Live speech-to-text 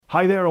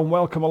Hi there and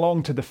welcome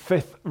along to the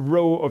 5th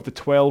row of the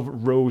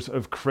 12 rows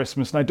of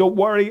Christmas. Now don't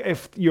worry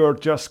if you're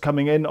just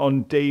coming in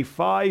on day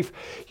 5,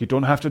 you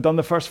don't have to have done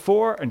the first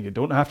 4 and you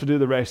don't have to do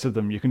the rest of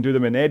them. You can do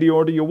them in any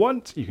order you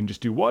want, you can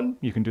just do one,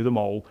 you can do them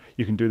all,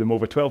 you can do them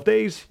over 12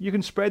 days, you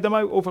can spread them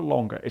out over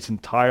longer. It's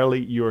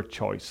entirely your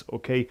choice,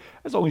 okay?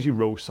 As long as you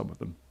row some of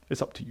them.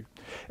 It's up to you.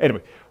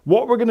 Anyway,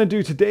 what we're going to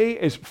do today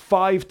is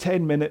 5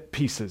 10-minute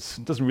pieces.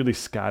 It doesn't really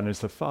scan as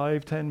the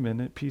 5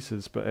 10-minute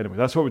pieces, but anyway,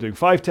 that's what we're doing.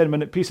 5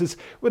 10-minute pieces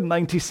with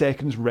 90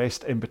 seconds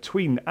rest in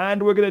between.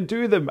 And we're going to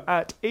do them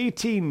at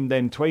 18,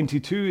 then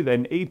 22,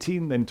 then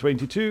 18, then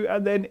 22,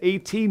 and then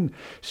 18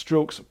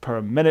 strokes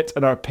per minute.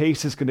 And our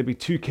pace is going to be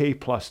 2k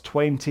plus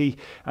 20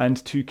 and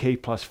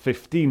 2k plus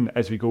 15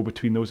 as we go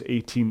between those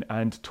 18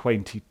 and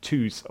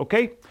 22s.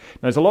 Okay?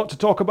 Now, there's a lot to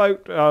talk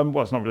about.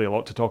 Well, it's not really a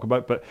lot to talk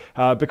about, but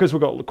because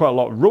we've got quite a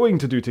lot of rowing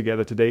to do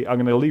together today, I'm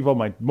going to leave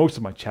most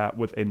of my chat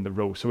within the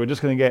row. So we're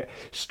just going to get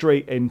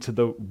straight into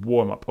the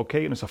warm-up,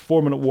 okay? And it's a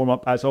 4-minute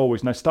warm-up as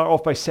always. Now start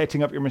off by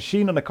setting up your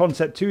machine on a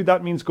Concept 2.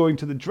 That means going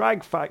to the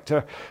drag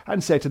factor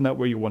and setting that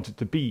where you want it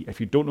to be.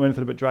 If you don't know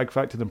anything about drag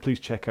factor, then please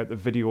check out the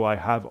video I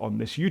have on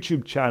this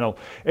YouTube channel.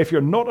 If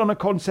you're not on a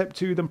Concept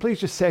 2, then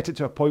please just set it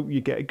to a point where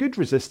you get a good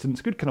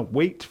resistance, good kind of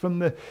weight from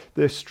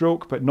the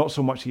stroke, but not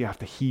so much that you have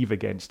to heave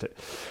against it.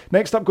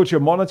 Next up, go to your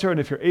monitor, and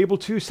if you're able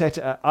to, set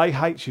it at eye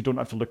height so you don't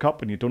have to look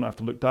up and you don't have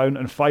to look down.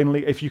 And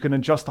finally, if you can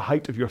adjust the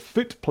height of your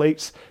foot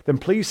plates, then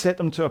please set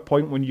them to a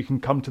point when you can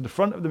come to the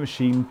front of the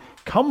machine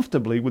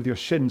comfortably with your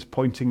shins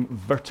pointing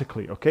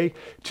vertically, okay?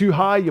 Too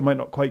high, you might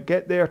not quite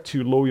get there.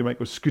 Too low, you might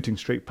go scooting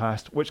straight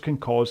past, which can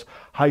cause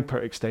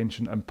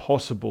hyperextension and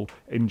possible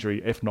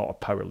injury, if not a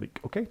power leak,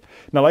 okay?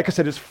 Now, like I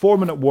said, it's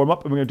 4-minute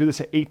warm-up, and we're going to do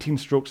this at 18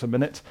 strokes a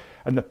minute.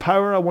 And the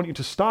power I want you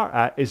to start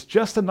at is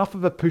just enough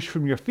of a push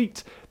from your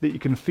feet that you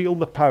can feel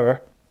the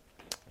power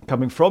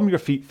coming from your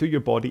feet through your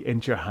body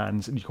into your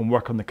hands, and you can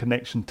work on the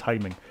connection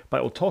timing.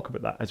 But I'll talk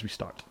about that as we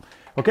start.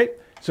 Okay,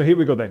 so here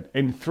we go then.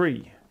 In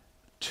 3,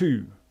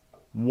 2,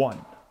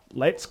 1,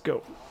 let's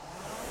go.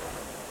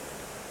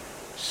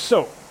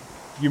 So,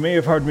 you may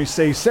have heard me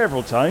say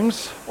several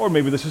times, or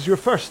maybe this is your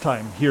first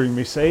time hearing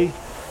me say,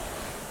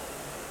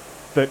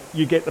 that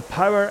you get the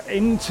power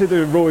into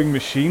the rowing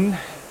machine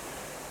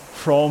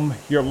from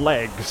your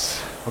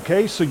legs.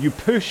 Okay, so you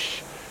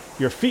push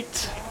your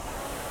feet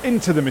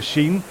into the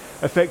machine,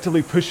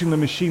 effectively pushing the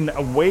machine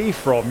away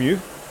from you,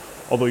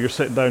 although you're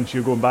sitting down so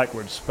you're going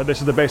backwards, but this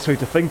is the best way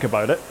to think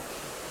about it.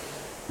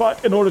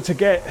 But in order to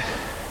get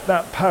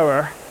that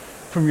power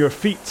from your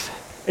feet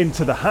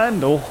into the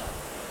handle,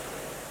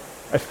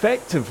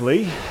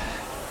 effectively,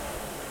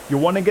 you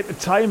want to get the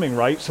timing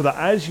right so that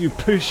as you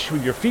push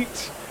with your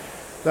feet,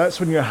 that's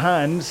when your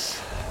hands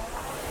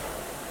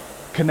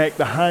connect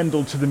the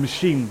handle to the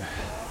machine,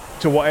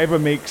 to whatever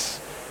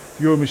makes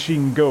your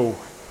machine go.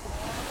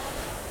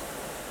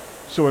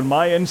 So in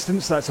my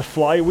instance, that's a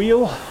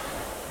flywheel.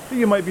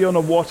 You might be on a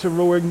water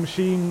rowing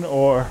machine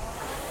or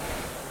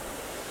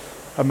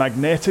a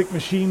magnetic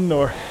machine,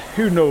 or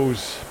who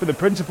knows, but the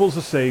principle's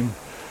the same.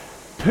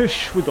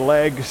 Push with the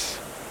legs,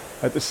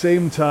 at the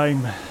same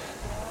time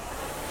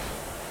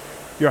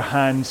your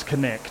hands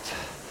connect.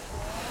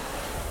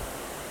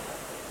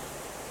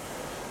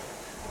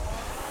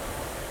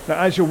 Now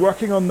as you're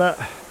working on that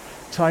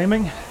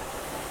timing,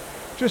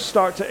 just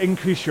start to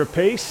increase your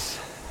pace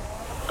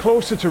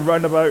closer to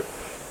round about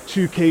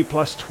 2k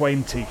plus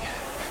 20.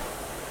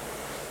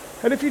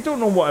 And if you don't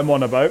know what I'm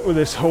on about with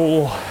this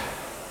whole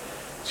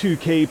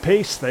 2k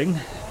pace thing,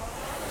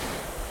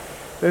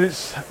 then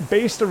it's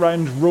based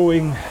around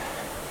rowing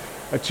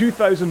a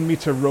 2,000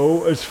 meter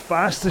row as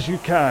fast as you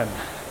can.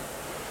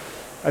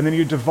 And then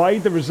you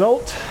divide the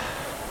result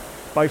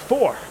by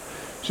 4.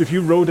 So if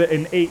you rowed it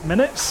in 8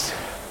 minutes,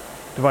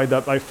 divide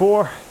that by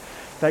 4,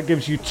 that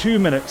gives you 2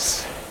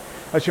 minutes.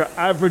 That's your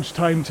average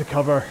time to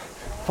cover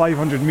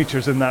 500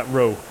 meters in that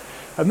row.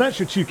 And that's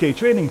your 2k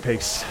training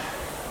pace.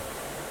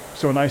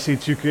 So when I say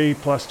 2k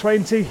plus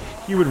 20,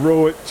 you would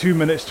row at 2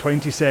 minutes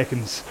 20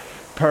 seconds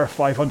per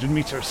 500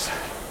 meters.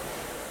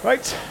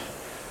 Right,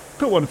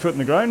 put one foot in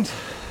the ground.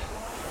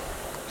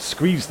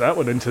 Squeezed that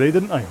one in today,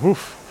 didn't I?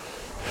 Oof.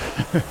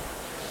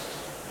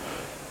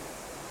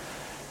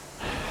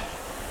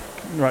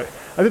 Right,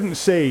 I didn't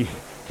say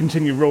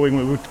continue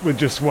rowing with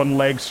just one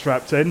leg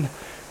strapped in.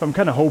 I'm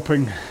kind of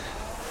hoping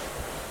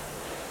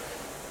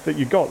that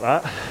you got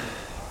that.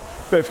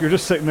 But if you're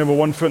just sitting there with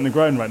one foot in the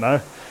ground right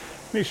now,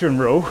 make sure and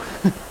row.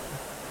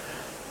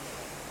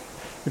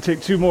 We'll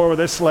take 2 more with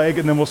this leg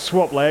and then we'll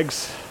swap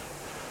legs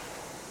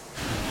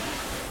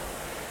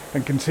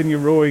and continue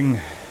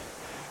rowing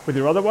with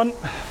your other one.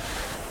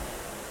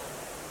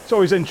 It's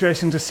always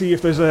interesting to see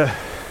if there's a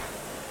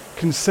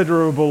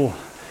considerable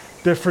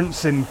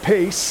difference in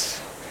pace.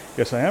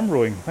 Yes, I am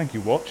rowing, thank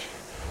you, watch.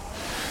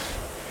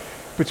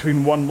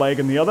 Between one leg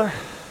and the other.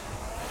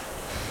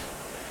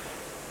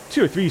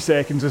 2 or 3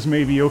 seconds is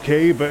maybe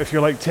okay, but if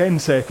you're like 10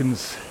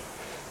 seconds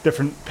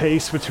different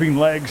pace between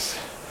legs,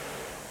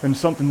 then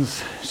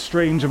something's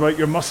strange about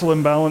your muscle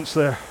imbalance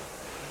there.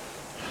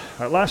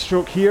 Right, last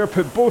stroke here,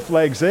 put both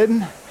legs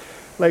in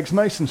legs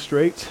nice and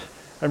straight,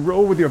 and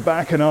row with your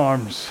back and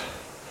arms.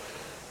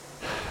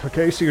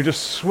 Okay, so you're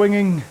just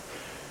swinging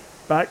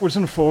backwards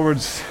and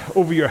forwards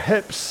over your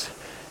hips,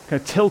 kind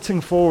of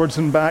tilting forwards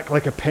and back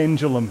like a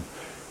pendulum.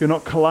 You're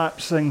not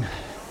collapsing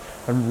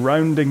and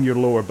rounding your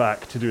lower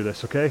back to do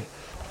this, okay?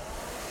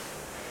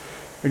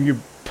 And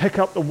you pick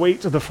up the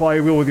weight of the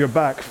flywheel with your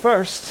back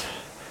first,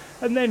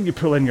 and then you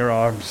pull in your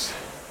arms.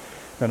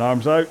 Then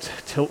arms out,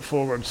 tilt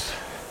forwards.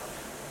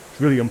 It's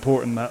really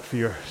important that for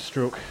your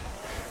stroke.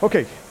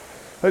 Okay,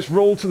 let's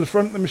roll to the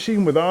front of the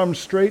machine with arms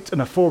straight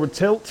and a forward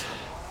tilt.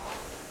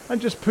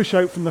 And just push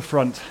out from the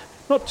front.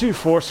 Not too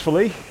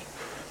forcefully.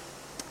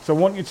 So I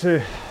want you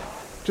to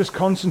just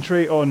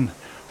concentrate on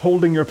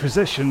holding your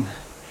position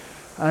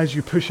as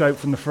you push out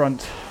from the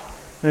front.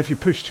 And if you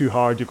push too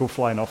hard, you go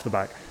flying off the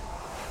back.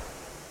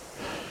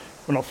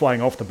 Well, not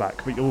flying off the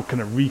back, but you'll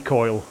kind of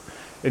recoil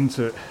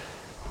into it.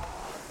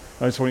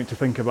 I just want you to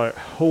think about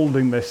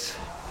holding this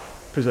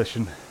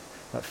position,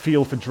 that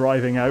feel for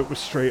driving out with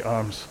straight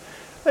arms.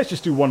 Let's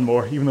just do one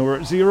more, even though we're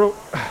at 0.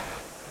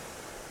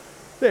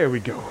 There we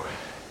go.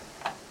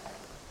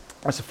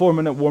 That's a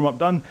 4-minute warm-up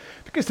done.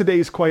 Because today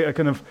is quite a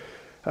kind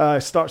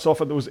of, starts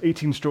off at those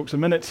 18 strokes a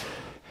minute.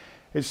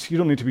 You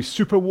don't need to be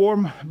super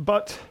warm,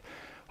 but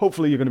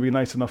hopefully you're going to be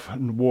nice enough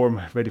and warm,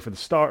 ready for the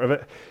start of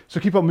it. So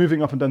keep on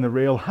moving up and down the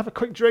rail, have a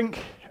quick drink,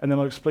 and then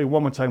I'll explain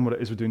one more time what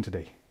it is we're doing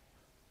today.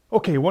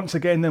 Okay, once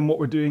again then what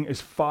we're doing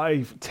is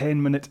 5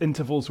 10-minute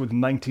intervals with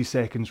 90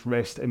 seconds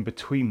rest in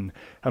between.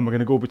 And we're going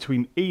to go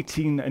between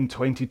 18 and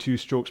 22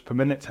 strokes per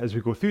minute as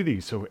we go through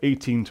these. So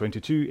 18,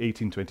 22,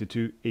 18,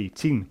 22,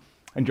 18.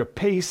 And your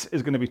pace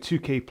is going to be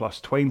 2k plus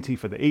 20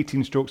 for the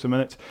 18 strokes a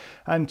minute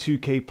and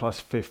 2k plus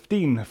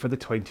 15 for the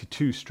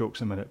 22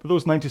 strokes a minute. But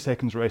those 90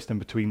 seconds rest in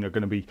between are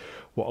going to be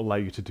what allow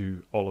you to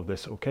do all of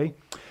this, okay?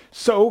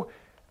 So,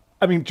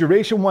 I mean,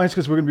 duration-wise,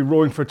 because we're going to be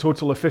rowing for a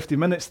total of 50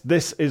 minutes,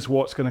 this is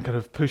what's going to kind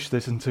of push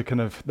this into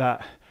kind of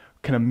that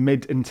kind of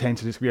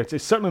mid-intensity.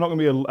 It's certainly not going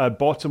to be a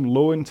bottom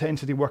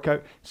low-intensity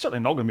workout. It's certainly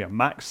not going to be a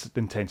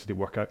max-intensity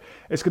workout.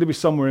 It's going to be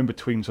somewhere in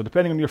between. So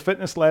depending on your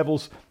fitness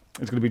levels,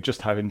 it's going to be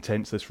just how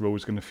intense this row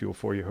is going to feel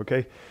for you,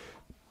 okay?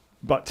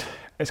 But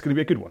it's going to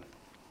be a good one.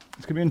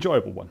 It's going to be an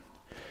enjoyable one.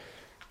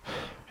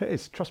 It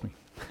is, trust me.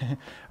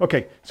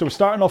 Okay, so we're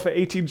starting off at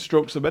 18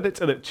 strokes a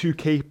minute and at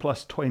 2k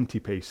plus 20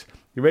 pace.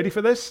 You ready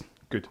for this?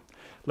 Good.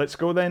 Let's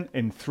go then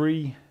in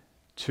 3,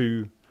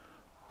 2,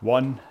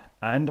 1,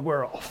 and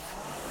we're off.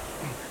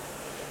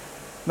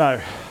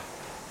 Now,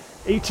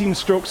 18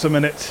 strokes a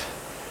minute.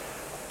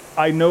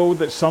 I know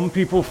that some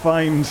people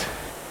find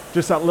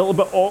just that little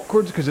bit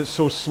awkward because it's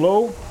so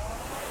slow,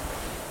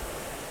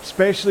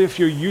 especially if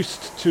you're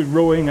used to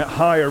rowing at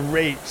higher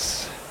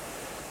rates.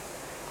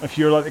 If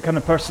you're like the kind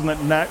of person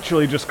that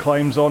naturally just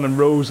climbs on and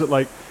rows at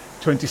like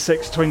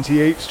 26,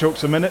 28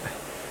 strokes a minute,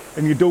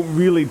 and you don't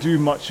really do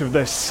much of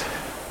this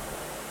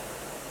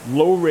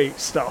low rate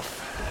stuff,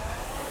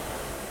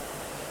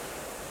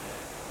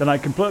 then I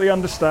completely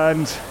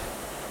understand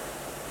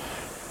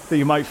that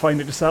you might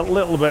find it just a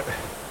little bit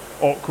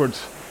awkward.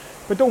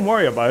 But don't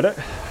worry about it.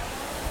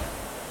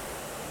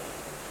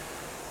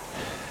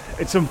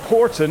 It's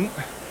important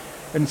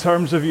in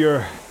terms of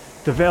your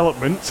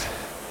development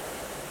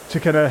to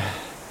kind of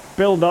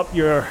build up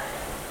your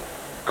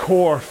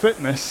core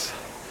fitness.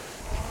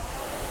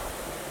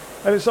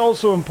 And it's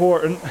also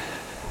important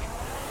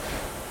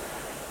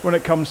when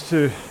it comes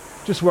to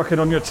just working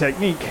on your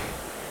technique.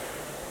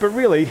 But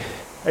really,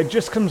 it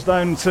just comes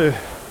down to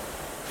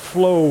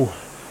flow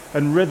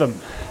and rhythm.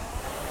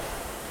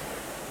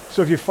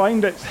 So if you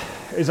find it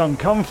is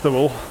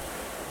uncomfortable,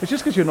 it's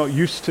just because you're not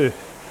used to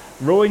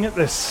rowing at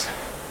this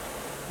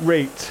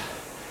rate.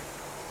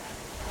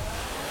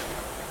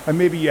 And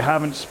maybe you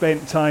haven't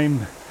spent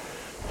time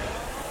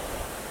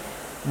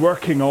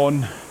working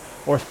on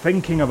or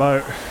thinking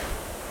about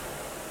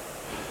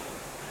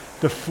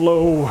the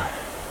flow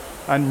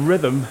and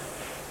rhythm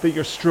that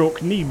your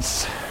stroke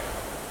needs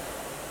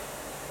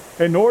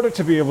in order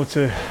to be able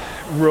to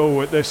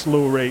row at this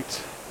low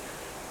rate.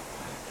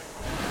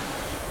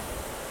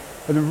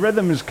 And the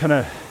rhythm is kind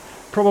of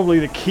probably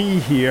the key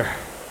here,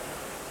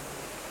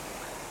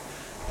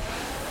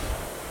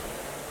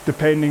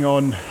 depending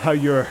on how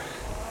you're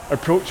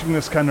approaching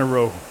this kind of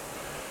row.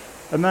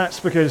 And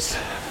that's because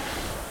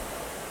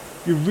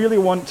you really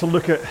want to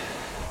look at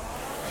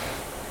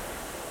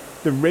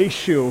the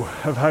ratio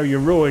of how you're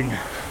rowing,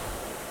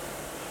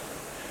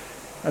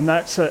 and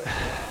that's at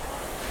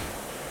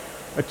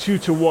a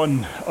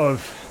 2-to-1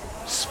 of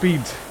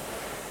speed.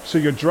 So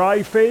your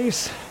drive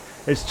phase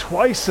is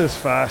twice as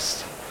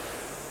fast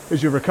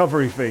as your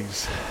recovery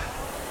phase.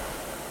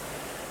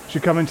 So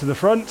you come into the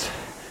front,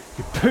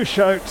 you push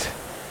out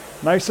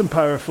nice and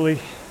powerfully,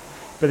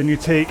 but then you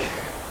take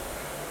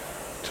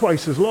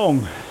twice as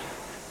long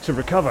to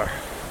recover.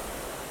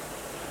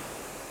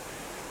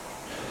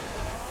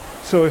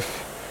 So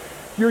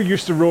if you're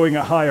used to rowing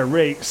at higher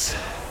rates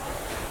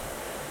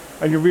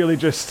and you're really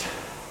just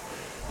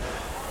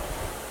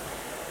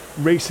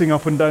racing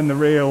up and down the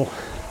rail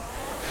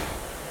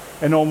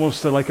in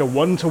almost like a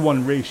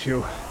 1-to-1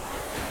 ratio,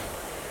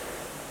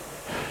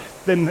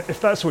 then if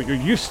that's what you're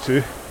used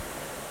to,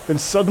 then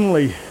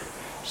suddenly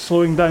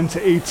slowing down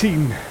to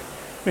 18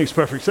 makes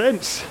perfect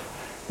sense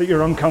that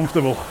you're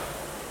uncomfortable.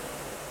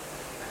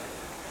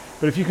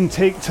 But if you can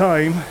take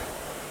time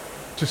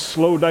to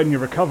slow down your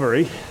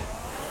recovery,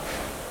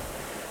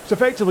 so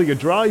effectively your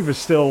drive is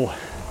still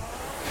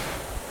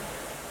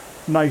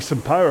nice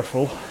and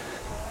powerful.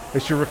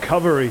 It's your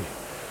recovery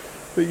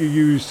that you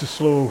use to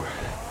slow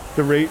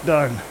the rate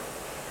down.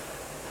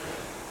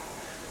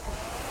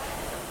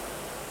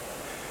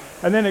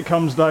 And then it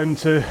comes down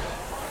to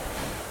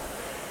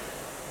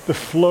the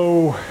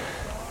flow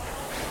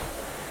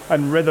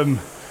and rhythm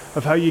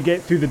of how you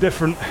get through the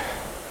different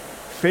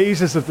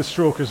phases of the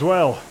stroke as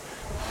well.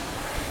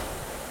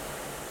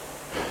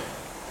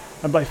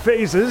 And by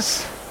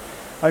phases,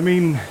 I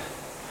mean,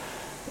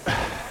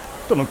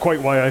 don't know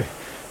quite why I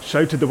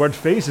shouted the word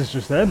phases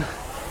just then,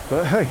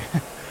 but hey,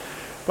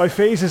 by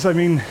phases I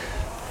mean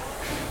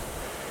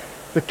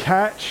the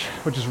catch,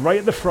 which is right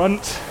at the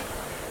front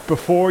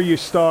before you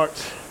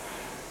start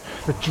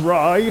the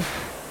drive.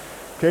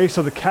 Okay,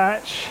 so the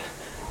catch,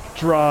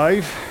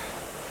 drive,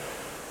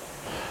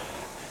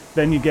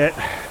 then you get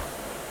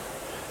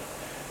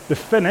the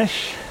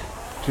finish,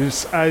 which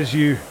is as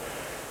you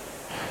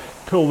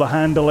pull the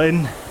handle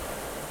in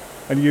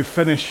and you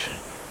finish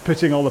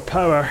putting all the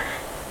power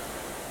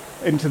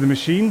into the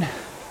machine.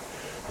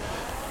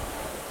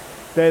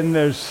 Then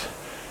there's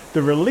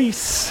the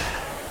release,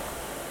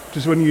 which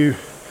is when you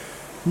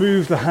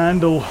move the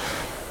handle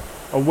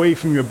away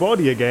from your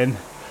body again.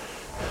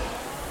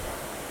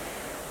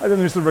 And then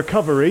there's the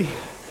recovery,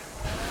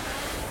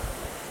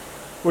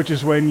 which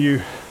is when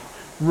you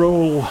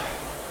roll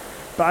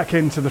back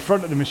into the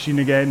front of the machine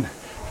again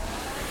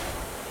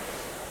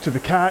to the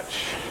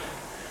catch,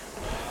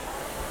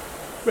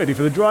 ready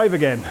for the drive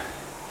again.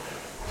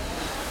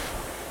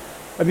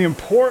 And the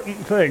important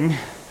thing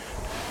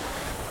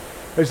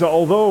is that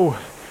although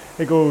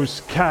it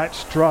goes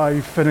catch,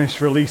 drive,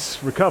 finish,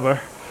 release, recover,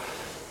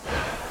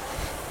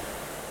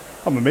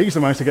 I'm amazed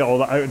I managed to get all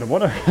that out in the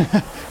water.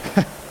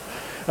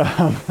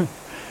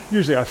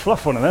 Usually I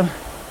fluff one of them.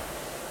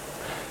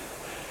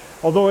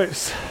 Although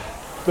it's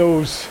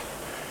those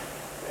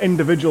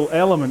individual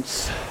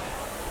elements,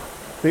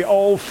 they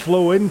all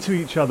flow into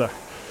each other.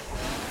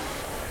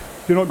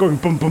 You're not going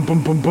boom, boom,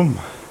 boom, boom, boom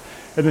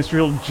in this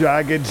real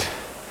jagged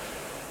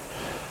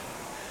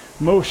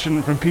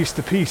motion from piece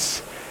to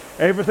piece.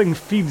 Everything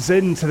feeds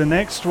into the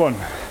next one.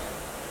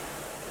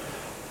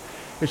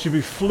 It should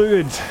be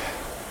fluid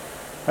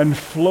and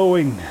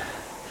flowing.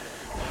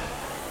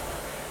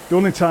 The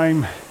only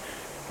time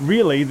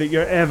really that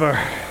you're ever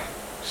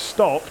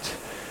stopped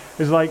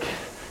is like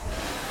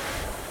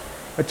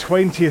a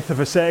 20th of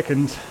a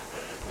second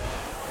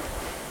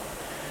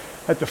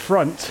at the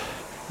front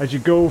as you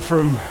go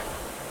from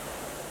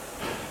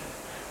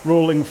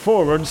rolling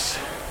forwards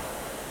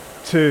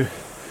to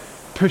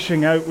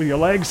pushing out with your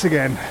legs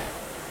again.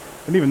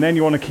 And even then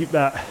you want to keep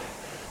that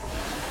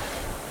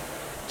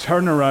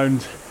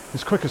turnaround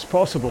as quick as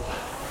possible.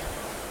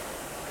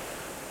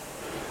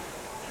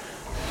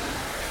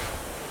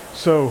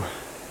 So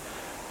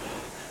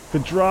the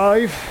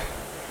drive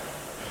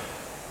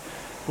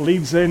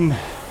leads in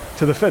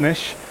to the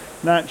finish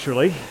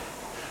naturally.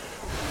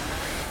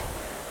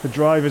 The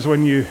drive is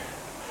when you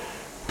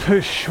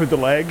push with the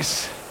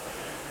legs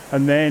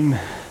and then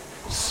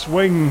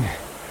swing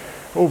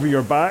over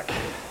your back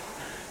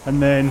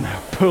and then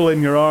pull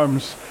in your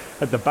arms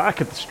at the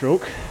back of the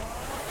stroke.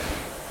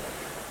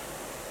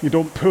 You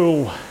don't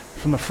pull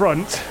from the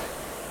front,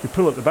 you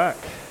pull at the back.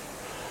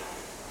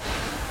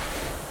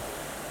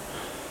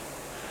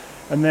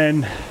 And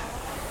then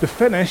the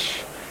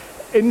finish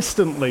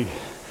instantly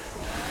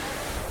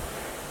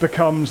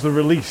becomes the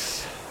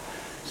release.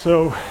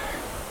 So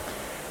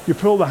you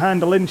pull the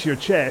handle into your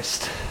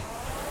chest,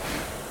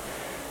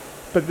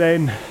 but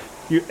then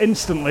you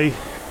instantly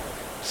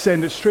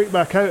send it straight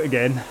back out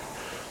again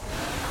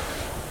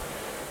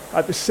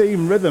at the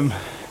same rhythm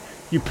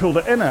you pulled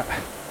it in at,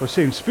 or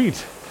same speed.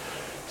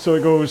 So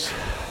it goes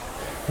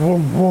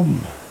whoom,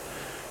 whoom,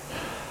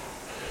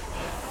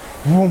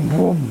 whoom,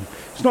 whoom.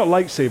 It's not a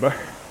lightsaber,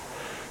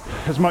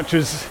 as much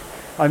as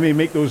I may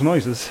make those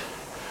noises.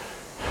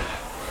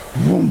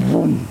 Vroom,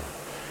 vroom.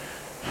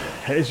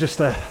 It is just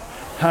a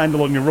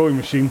handle on your rowing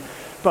machine,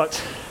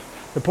 but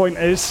the point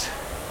is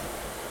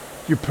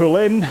you pull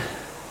in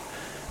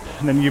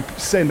and then you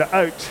send it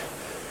out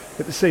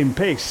at the same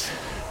pace.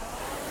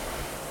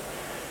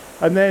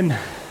 And then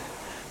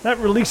that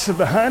release of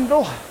the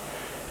handle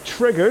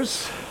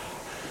triggers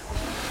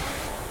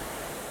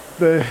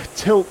the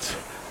tilt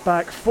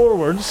back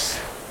forwards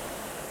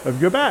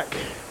of your back.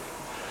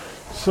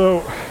 So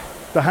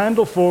the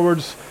handle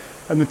forwards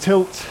and the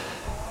tilt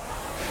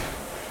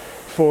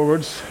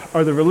forwards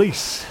are the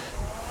release.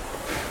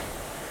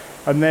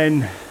 And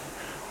then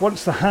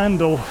once the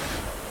handle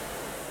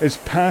is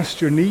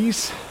past your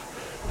knees,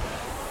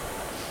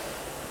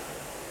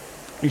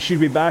 you should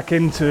be back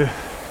into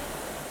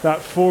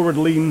that forward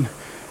lean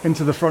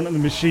into the front of the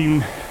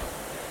machine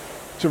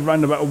to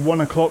round about a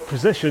 1 o'clock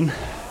position.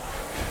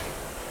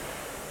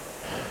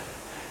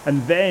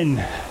 And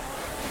then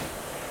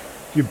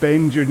you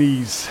bend your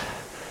knees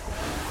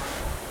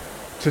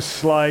to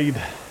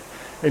slide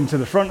into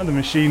the front of the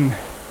machine,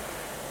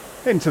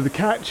 into the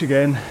catch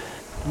again,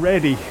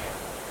 ready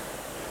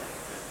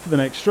for the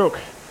next stroke.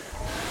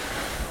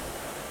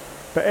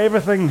 But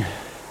everything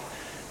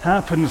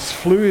happens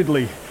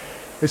fluidly,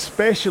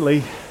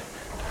 especially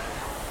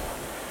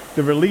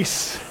the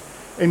release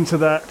into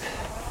that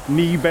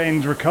knee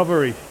bend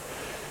recovery.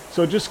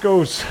 So it just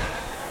goes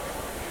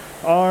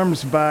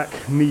arms,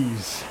 back,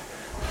 knees.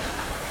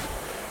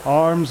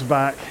 Arms,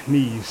 back,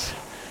 knees.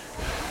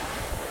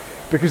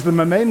 Because the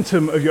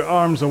momentum of your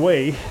arms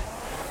away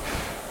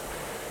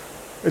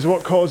is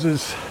what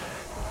causes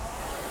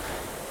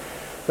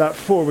that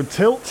forward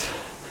tilt.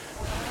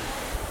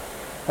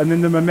 And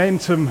then the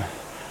momentum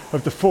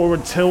of the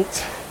forward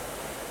tilt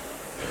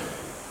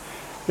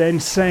then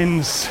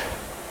sends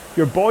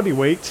your body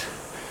weight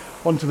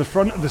onto the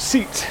front of the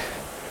seat.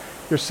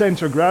 Your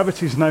center of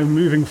gravity is now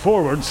moving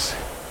forwards,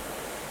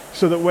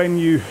 so that when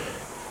you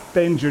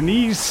bend your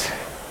knees,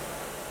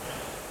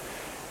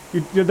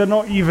 they're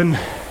not even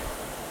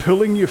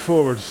pulling you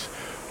forwards.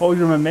 All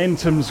your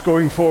momentum's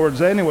going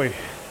forwards anyway.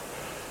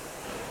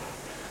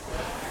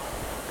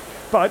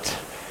 But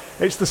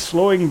it's the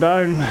slowing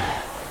down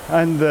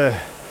and the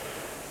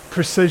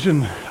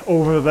precision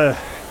over the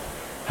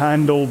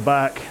handle,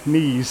 back,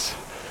 knees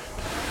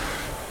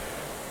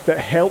that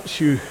helps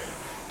you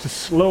to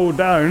slow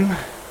down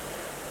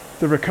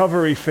the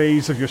recovery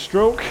phase of your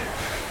stroke,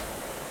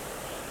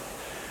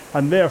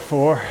 and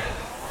therefore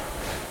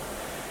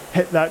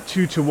hit that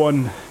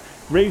 2-to-1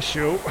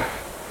 ratio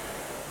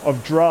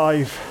of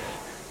drive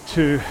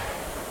to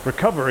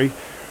recovery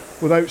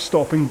without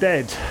stopping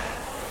dead.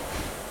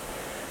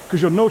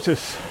 Because you'll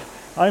notice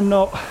I'm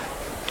not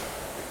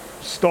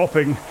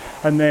stopping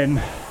and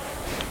then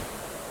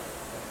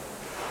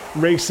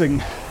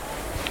racing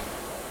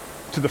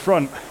to the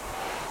front.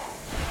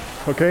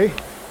 Okay?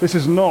 This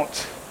is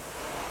not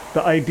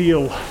the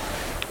ideal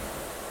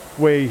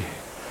way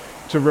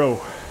to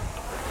row.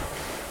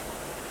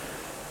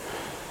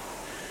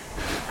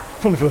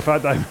 Only for the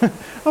fact that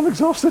I'm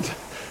exhausted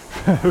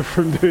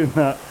from doing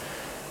that.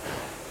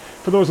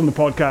 For those on the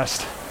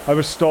podcast, I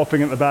was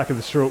stopping at the back of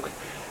the stroke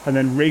and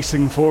then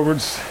racing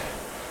forwards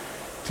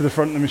to the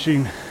front of the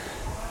machine.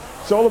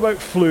 It's all about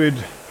fluid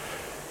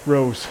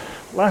rows.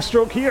 Last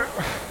stroke here.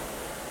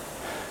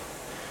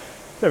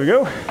 There we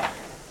go.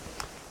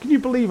 Can you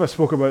believe I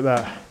spoke about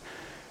that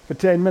for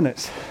 10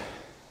 minutes?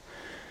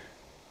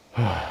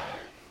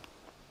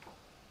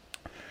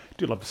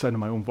 Do love the sound of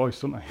my own voice,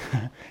 don't I?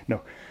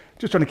 No,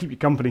 just trying to keep you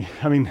company.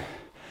 I mean,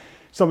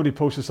 somebody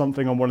posted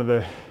something on one of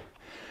the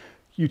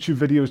YouTube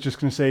videos just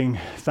kind of saying,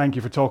 thank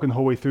you for talking the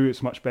whole way through.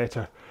 It's much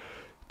better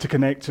to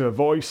connect to a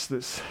voice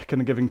that's kind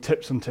of giving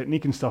tips on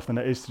technique and stuff than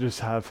it is to just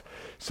have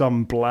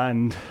some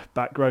bland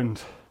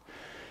background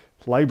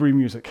library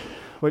music,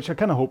 which I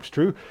kind of hope's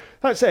true.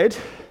 That said,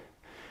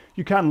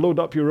 you can load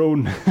up your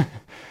own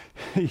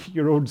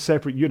your own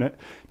separate unit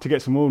to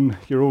get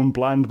your own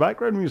bland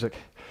background music.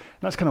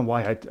 And that's kind of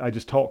why I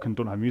just talk and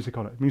don't have music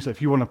on it. It means that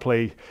if you want to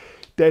play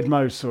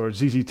Deadmau5 or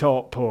ZZ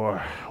Top or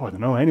I don't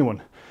know,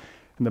 anyone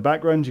in the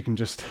background, you can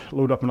just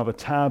load up another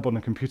tab on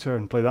the computer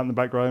and play that in the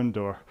background,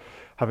 or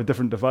have a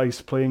different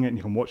device playing it and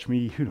you can watch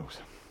me, who knows.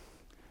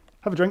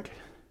 Have a drink.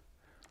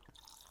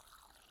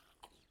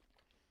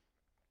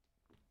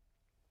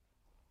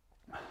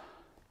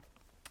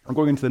 I'm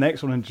going into the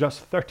next one in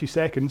just 30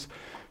 seconds,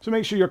 so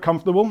make sure you're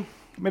comfortable.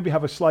 Maybe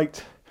have a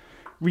slight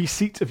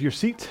reseat of your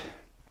seat,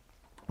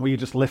 where you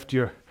just lift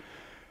your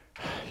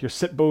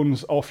sit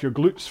bones off your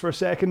glutes for a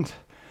second,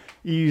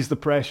 ease the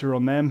pressure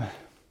on them.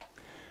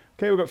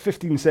 Okay, we've got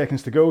 15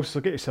 seconds to go, so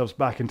get yourselves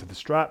back into the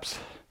straps.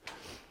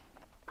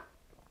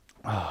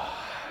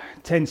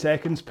 10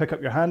 seconds, pick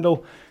up your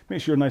handle,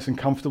 make sure you're nice and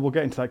comfortable,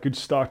 get into that good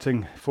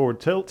starting forward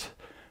tilt.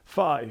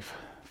 5,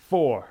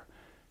 4,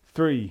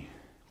 3,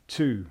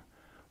 2,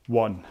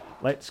 1.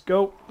 Let's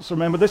go. So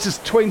remember, this is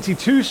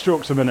 22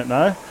 strokes a minute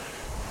now.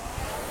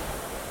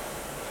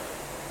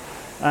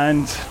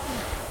 And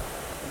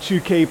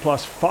 2k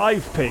plus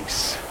 5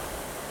 pace.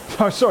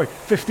 Oh, sorry,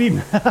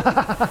 15.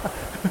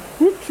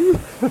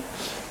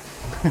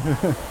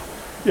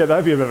 Yeah,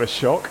 that'd be a bit of a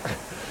shock.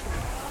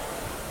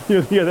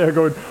 You're there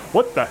going,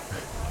 what the?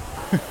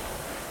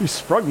 You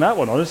sprung that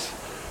one on us.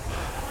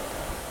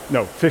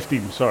 No,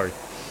 15, sorry.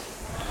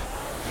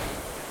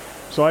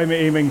 So I'm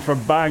aiming for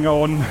bang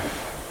on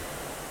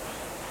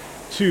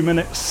 2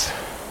 minutes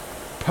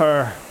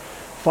per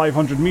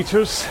 500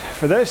 meters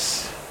for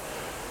this.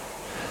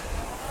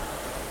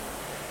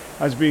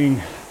 As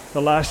being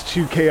the last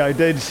 2k I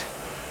did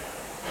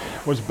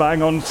was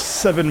bang on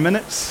 7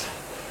 minutes.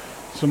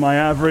 So my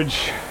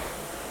average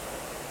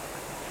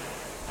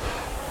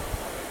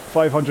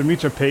 500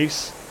 meter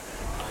pace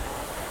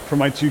for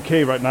my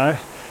 2k right now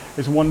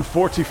is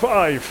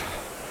 1:45.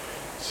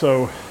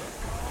 So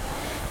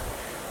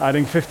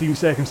adding 15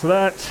 seconds to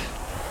that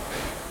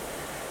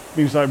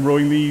means I'm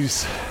rowing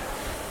these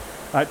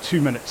at 2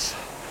 minutes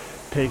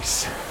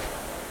pace.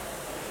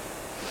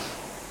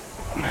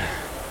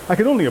 I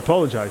can only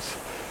apologise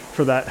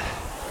for that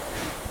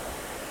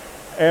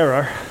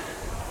error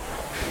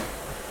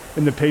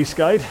in the pace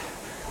guide.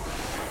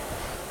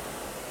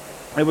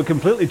 It would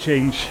completely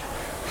change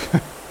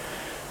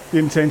the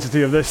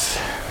intensity of this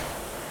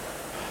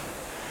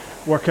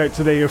workout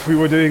today if we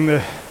were doing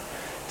the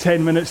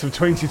 10 minutes of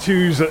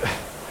 22s at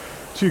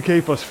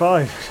 2k plus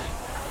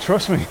 5.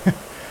 Trust me.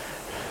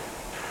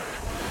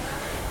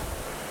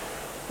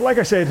 Like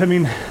I said, I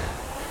mean,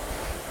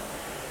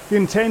 the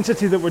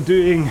intensity that we're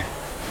doing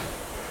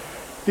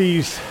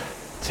these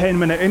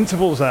 10-minute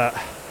intervals at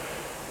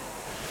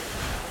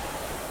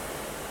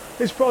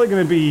is probably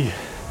going to be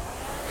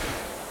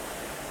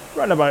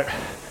around about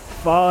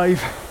 5,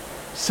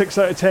 6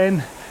 out of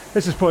 10.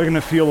 This is probably going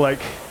to feel like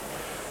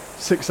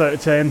 6 out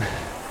of 10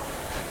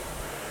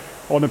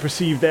 on a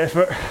perceived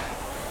effort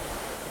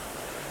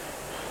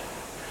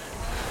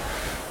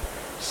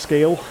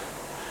scale.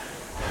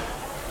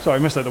 Sorry, I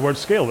missed out the word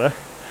scale there.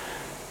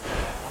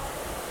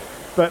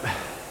 But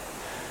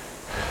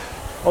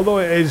although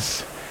it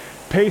is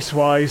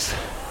pace-wise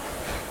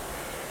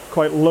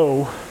quite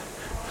low,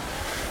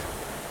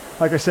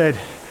 like I said,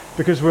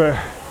 because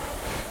we're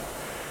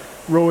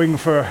rowing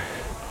for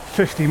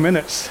 50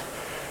 minutes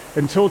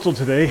in total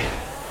today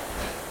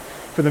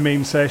for the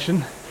main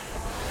session,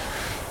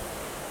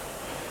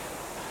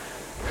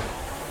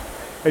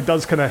 it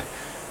does kind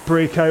of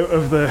break out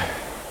of the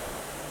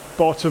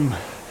bottom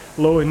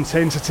low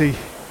intensity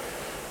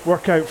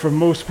workout for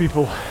most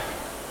people.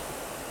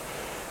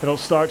 It'll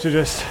start to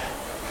just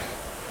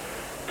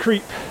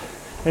creep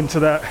into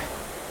that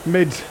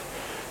mid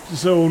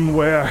zone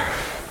where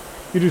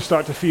you do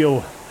start to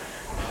feel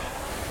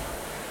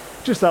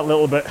just that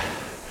little bit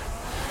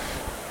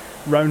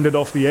rounded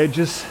off the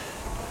edges.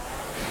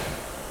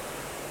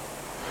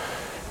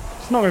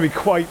 It's not going to be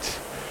quite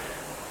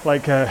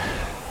like a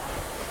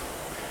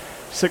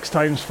 6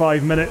 times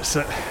 5 minutes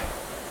at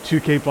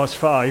 2k plus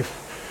 5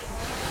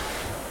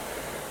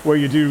 where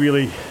you do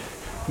really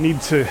need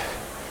to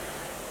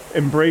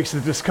embrace the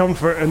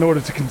discomfort in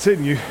order to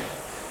continue.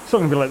 It's not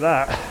going to be like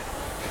that,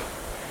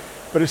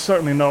 but it's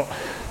certainly not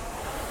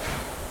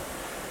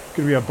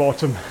going to be a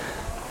bottom.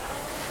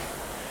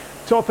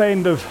 Top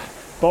end of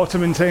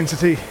bottom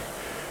intensity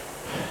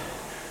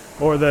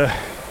or the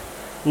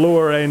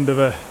lower end of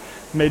a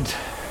mid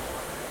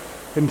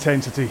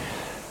intensity.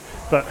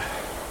 But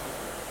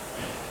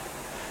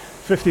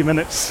 50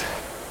 minutes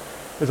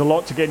is a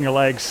lot to get in your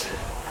legs,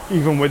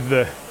 even with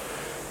the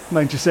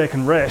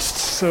 90-second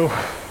rests. So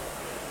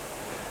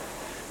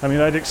I mean,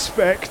 I'd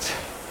expect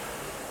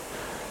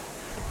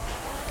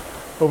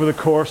over the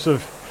course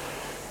of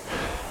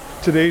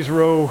today's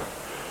row,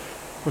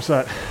 what's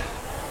that,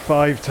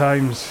 5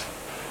 times,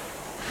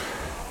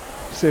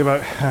 say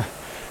about, hang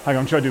on,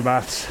 I'm trying to do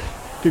maths,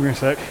 give me a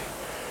sec,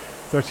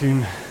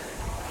 13.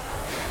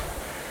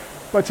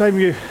 By the time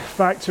you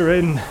factor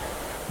in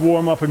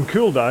warm up and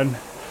cool down,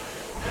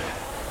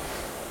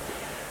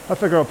 I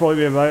figure I'll probably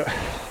be about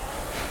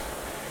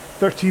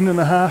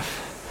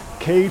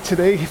 13.5k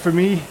today for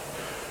me.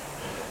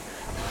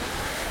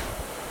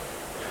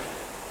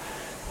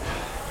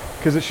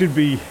 Because it should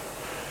be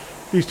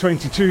these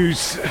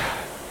 22s,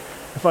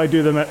 if I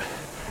do them at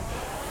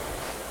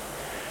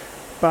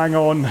bang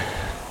on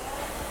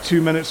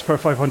 2 minutes per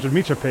 500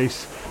 meter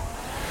pace,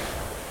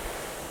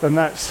 then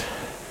that's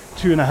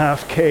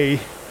 2.5k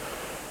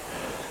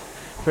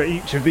for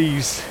each of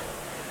these,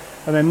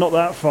 and then not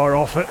that far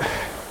off it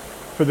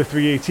for the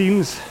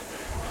 318s,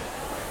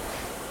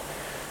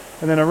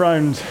 and then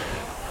around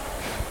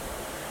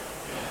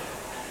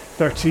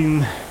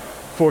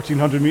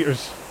 1400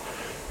 meters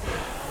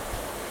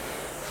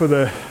for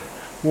the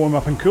warm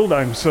up and cool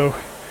down. So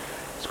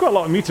it's quite a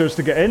lot of meters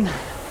to get in.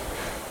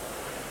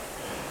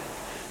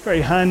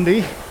 Very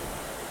handy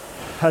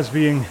as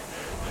being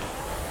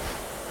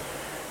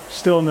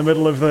still in the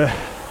middle of the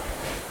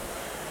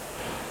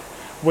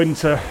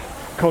winter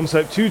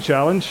Concept 2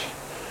 challenge,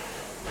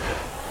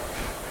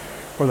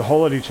 or the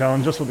holiday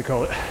challenge, that's what they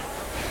call it.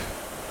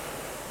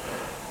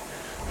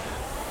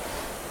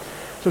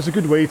 So it's a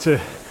good way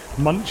to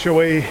munch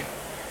away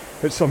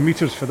at some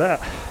meters for that.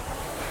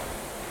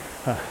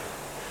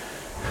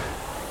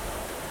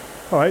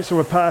 Alright, so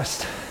we're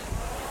past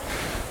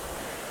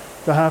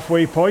the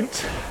halfway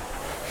point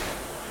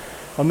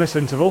on this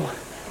interval.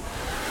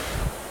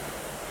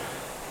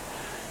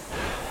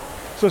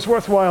 So it's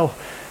worthwhile.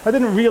 I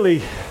didn't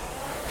really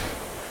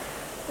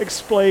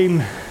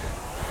explain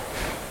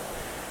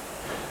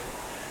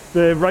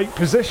the right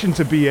position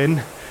to be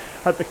in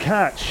at the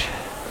catch.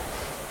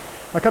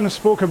 I kind of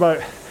spoke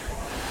about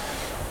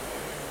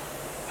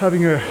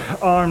having your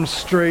arms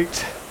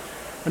straight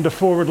and a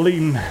forward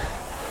lean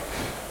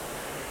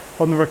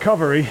on the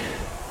recovery.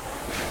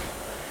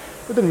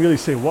 I didn't really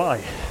say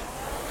why.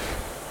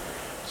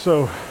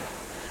 So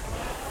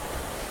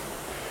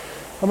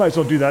I might as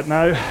well do that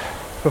now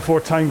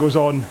before time goes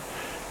on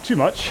too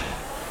much.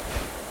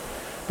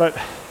 But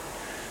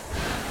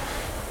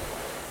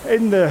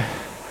in the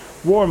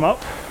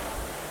warm-up,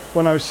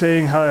 when I was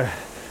saying how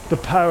the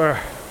power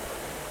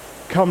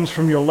comes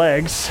from your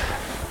legs,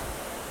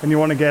 and you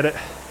want to get it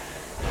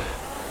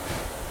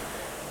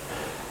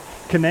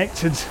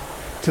connected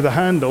to the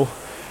handle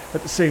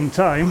at the same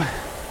time.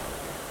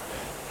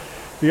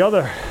 The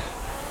other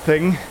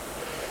thing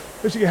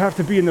is that you have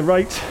to be in the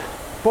right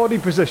body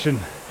position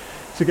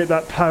to get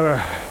that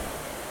power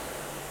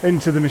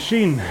into the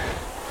machine.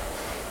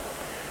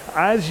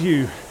 As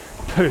you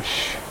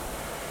push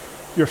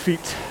your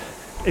feet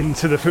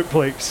into the foot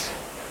plates,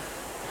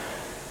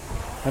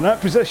 and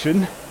that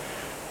position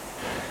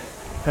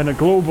in a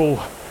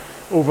global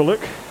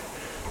overlook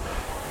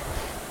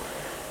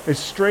is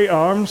straight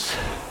arms.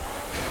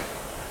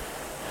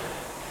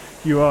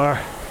 You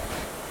are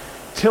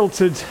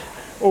tilted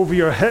over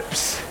your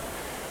hips,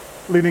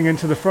 leaning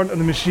into the front of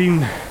the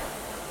machine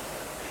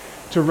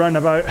to run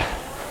about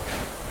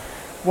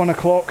 1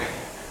 o'clock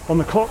on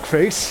the clock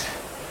face.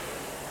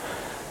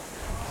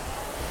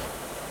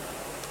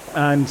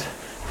 And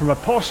from a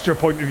posture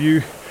point of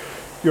view,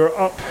 you're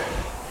up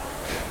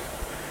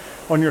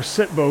on your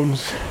sit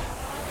bones,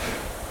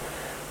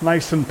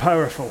 nice and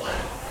powerful.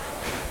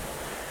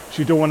 So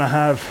you don't want to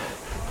have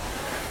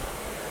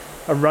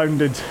a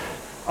rounded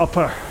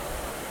upper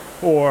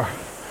or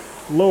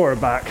lower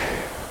back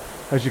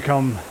as you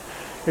come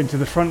into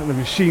the front of the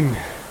machine.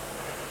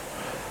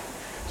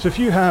 So if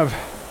you have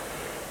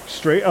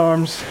straight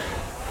arms,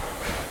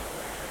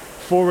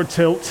 forward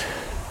tilt,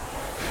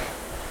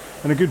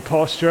 and a good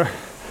posture,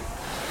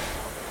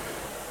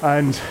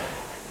 and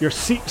your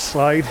seat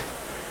slide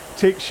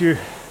takes you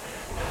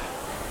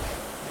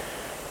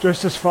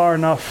just as far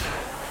enough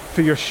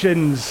for your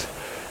shins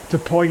to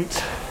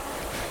point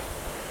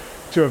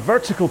to a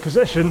vertical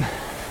position,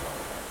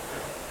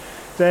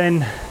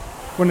 then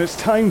when it's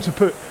time to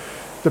put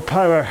the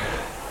power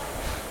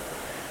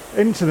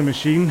into the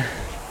machine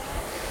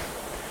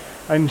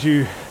and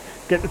you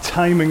get the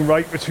timing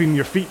right between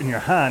your feet and your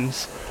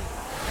hands,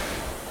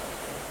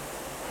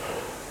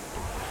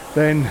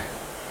 then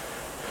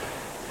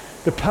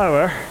the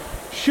power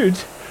should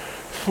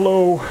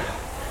flow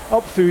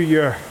up through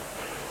your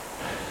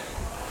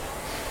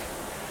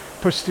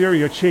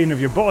posterior chain of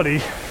your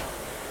body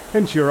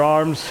into your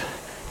arms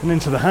and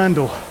into the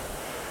handle.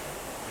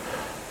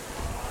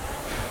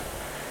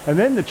 And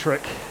then the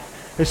trick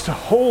is to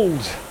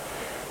hold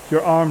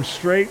your arms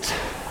straight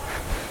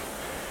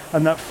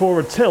and that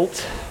forward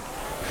tilt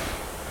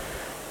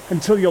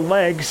until your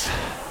legs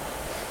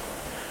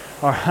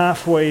are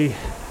halfway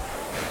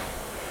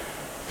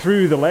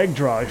through the leg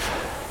drive,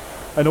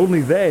 and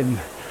only then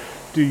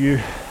do you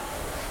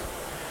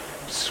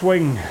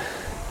swing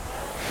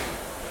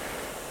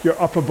your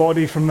upper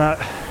body from that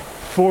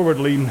forward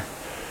lean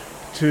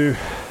to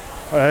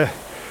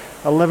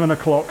 11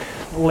 o'clock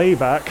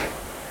layback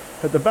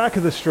at the back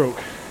of the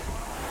stroke.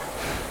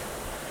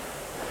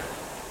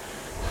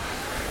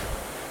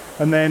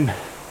 And then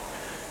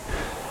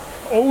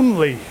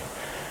only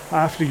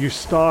after you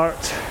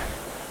start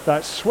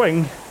that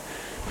swing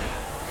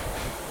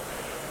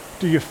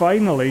do you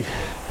finally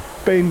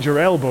bend your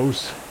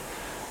elbows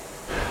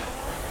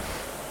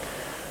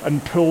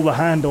and pull the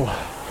handle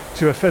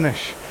to a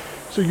finish.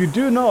 So you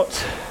do not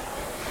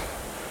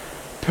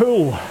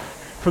pull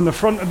from the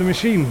front of the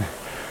machine.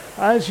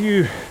 As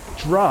you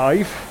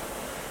drive,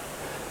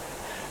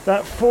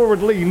 that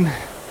forward lean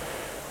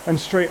and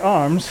straight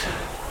arms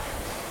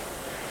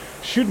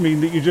should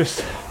mean that you just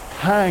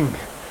hang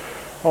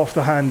off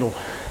the handle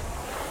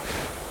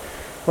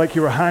like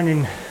you were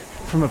hanging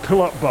from a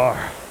pull-up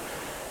bar.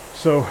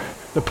 So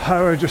the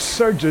power just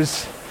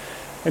surges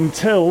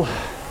until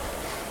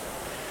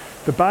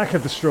the back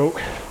of the stroke,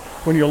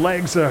 when your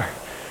legs are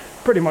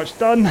pretty much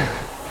done,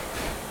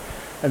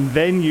 and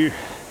then you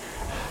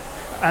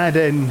add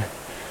in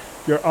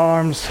your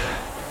arms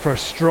for a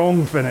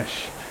strong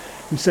finish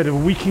instead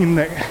of weakening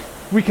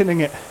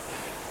it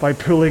by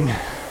pulling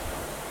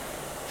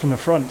from the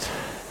front.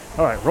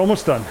 All right, we're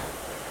almost done.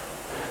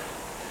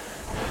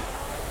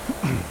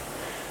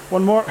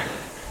 One more.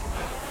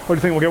 What do you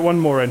think? We'll get one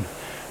more in.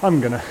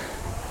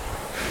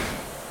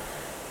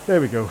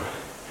 There we go.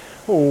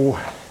 Oh,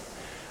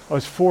 I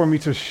was 4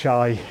 meters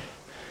shy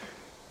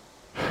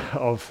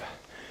of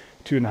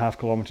 2.5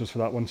 kilometers for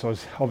that one, so I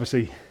was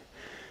obviously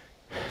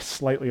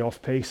slightly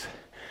off pace.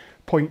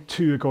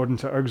 0.2 according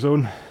to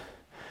ErgZone.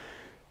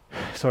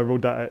 So I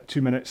rode that at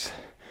 2 minutes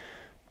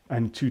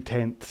and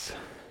 2/10.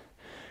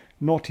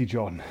 Naughty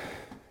John.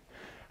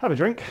 Have a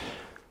drink.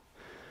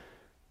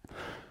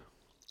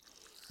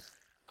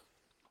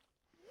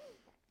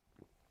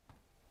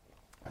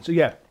 So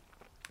yeah,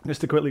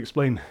 just to quickly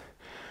explain,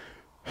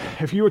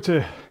 if you were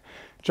to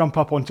jump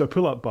up onto a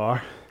pull-up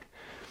bar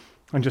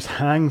and just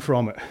hang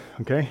from it,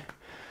 okay?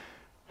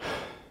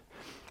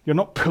 You're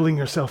not pulling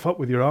yourself up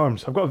with your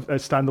arms. I've got a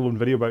standalone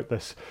video about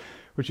this,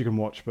 which you can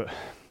watch, but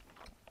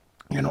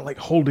you're not like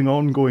holding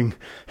on going,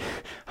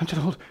 I'm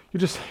trying to hold,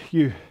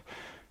 you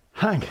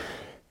hang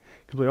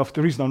completely off.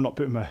 The reason I'm not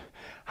putting my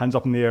hands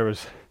up in the air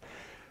is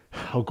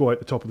I'll go out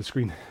the top of the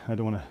screen. I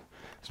don't want to,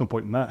 there's no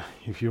point in that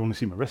if you only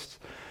see my wrists.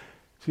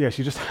 So yes,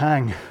 you just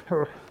hang.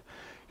 You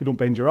don't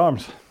bend your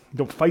arms. You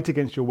don't fight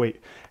against your weight.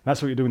 And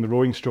that's what you do in the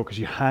rowing stroke, is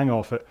you hang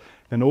off it.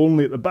 Then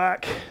only at the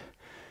back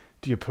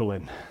do you pull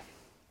in.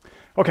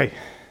 Okay,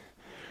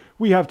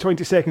 we have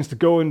 20 seconds to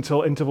go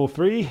until interval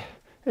 3.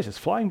 It's just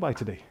flying by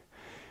today.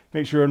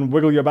 Make sure and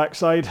wiggle your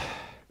backside.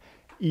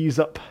 Ease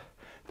up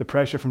the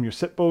pressure from your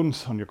sit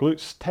bones on your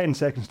glutes. 10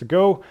 seconds to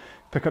go.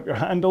 Pick up your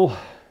handle.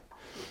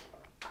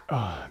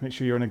 Make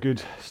sure you're in a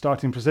good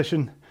starting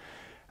position.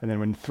 And then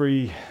when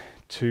 3,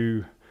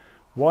 2,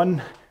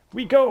 1,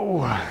 we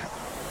go.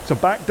 So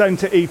back down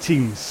to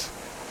 18s.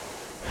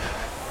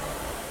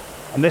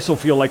 And this will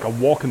feel like a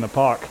walk in the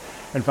park.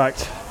 In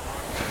fact,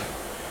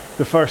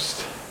 the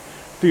first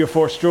 3 or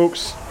 4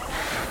 strokes,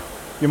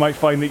 you might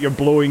find that you're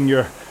blowing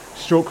your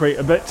stroke rate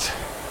a bit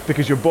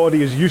because your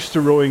body is used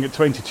to rowing at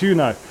 22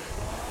 now.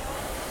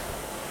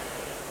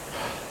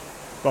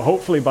 But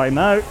hopefully by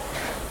now,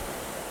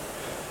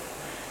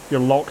 you're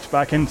locked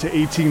back into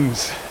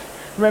 18s.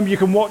 Remember, you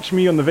can watch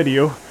me on the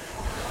video,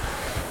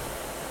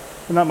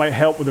 and that might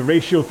help with the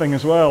ratio thing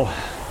as well.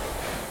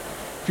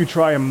 If you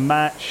try and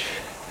match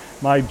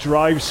my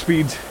drive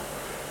speed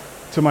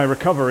to my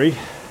recovery,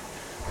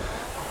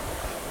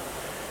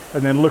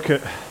 and then look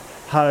at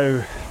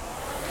how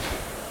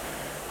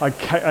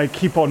I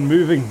keep on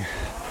moving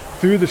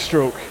through the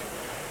stroke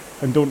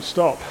and don't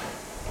stop.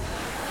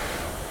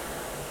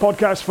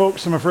 Podcast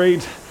folks, I'm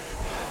afraid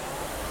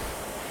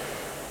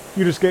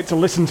you just get to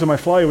listen to my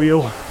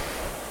flywheel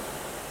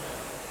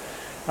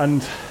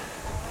and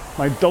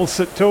my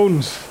dulcet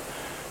tones.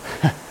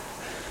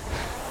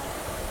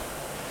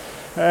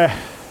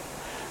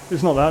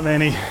 There's not that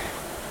many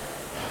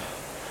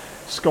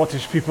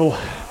Scottish people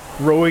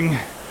rowing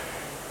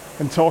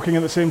and talking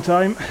at the same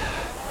time.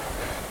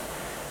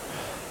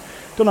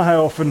 Don't know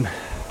how often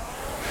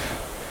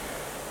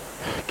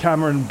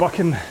Cameron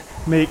Buchan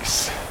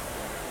makes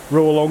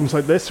row-alongs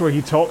like this where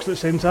he talks at the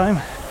same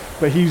time,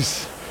 but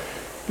he's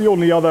the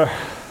only other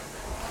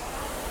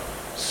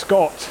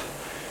Scot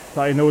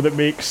that I know that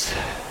makes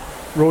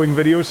rowing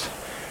videos,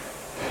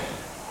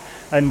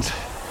 and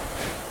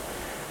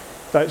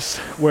that's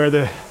where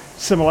the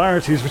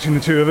similarities between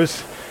the two of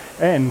us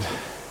end,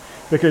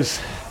 because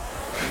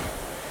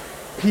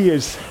he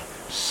is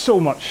so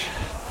much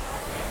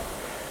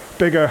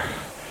bigger,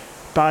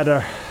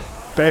 badder,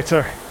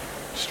 better,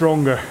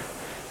 stronger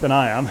than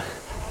I am.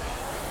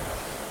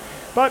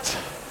 But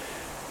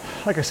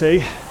like I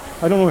say,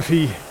 I don't know if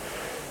he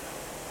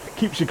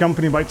keeps you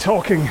company by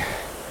talking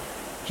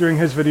during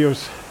his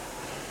videos.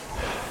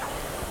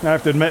 Now I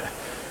have to admit,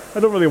 I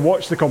don't really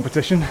watch the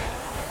competition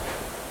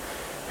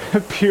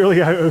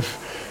purely out of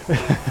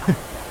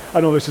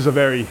I know this is a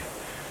very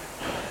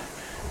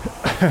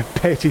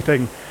petty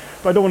thing,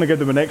 but I don't want to give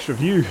them an extra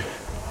view.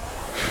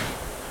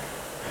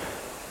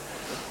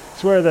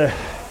 It's where the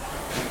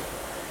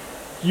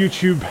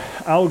YouTube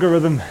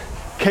algorithm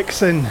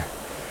kicks in.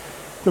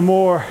 The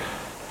more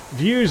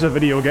views a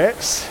video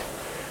gets,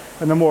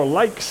 and the more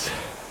likes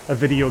a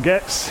video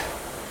gets,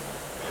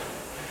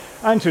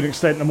 and to an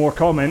extent the more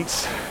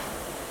comments,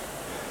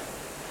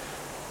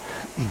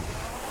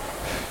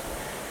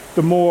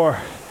 the more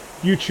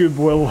YouTube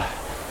will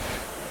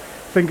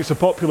think it's a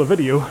popular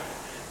video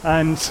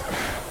and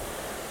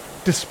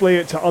display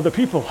it to other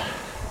people.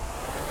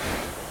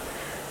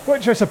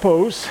 Which I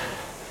suppose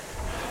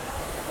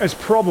is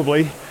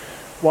probably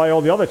why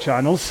all the other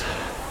channels,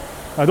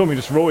 I don't mean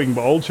just rowing,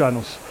 but all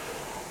channels,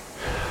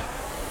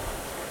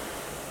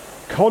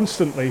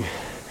 constantly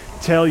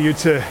tell you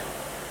to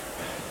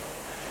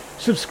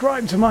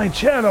subscribe to my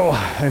channel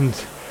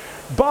and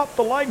bop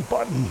the like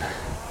button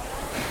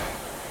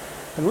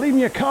and leave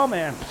me a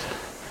comment,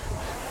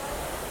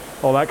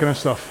 all that kind of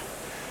stuff.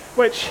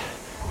 Which,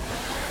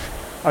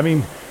 I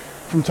mean,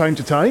 from time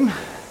to time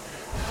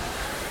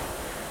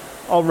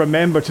I'll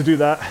remember to do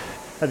that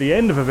at the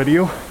end of a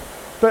video,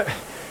 but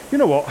you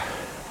know what,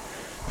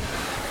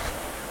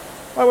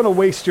 I want to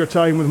waste your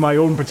time with my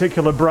own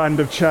particular brand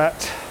of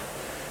chat,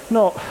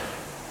 not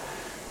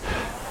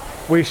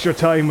waste your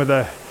time with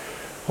a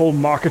whole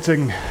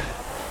marketing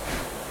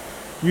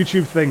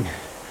YouTube thing.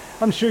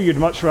 I'm sure you'd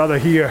much rather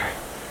hear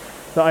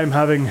that I'm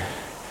having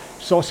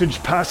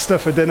sausage pasta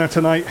for dinner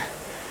tonight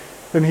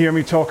than hear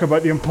me talk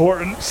about the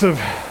importance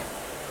of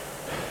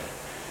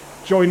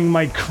joining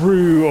my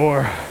crew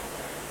or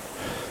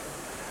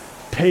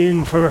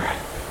paying for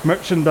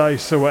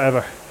merchandise or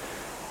whatever.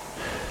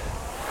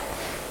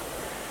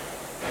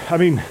 I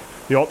mean,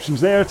 the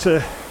option's there to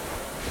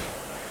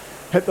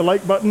hit the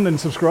like button and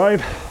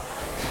subscribe.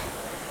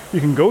 You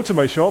can go to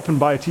my shop and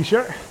buy a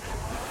t-shirt,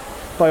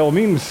 by all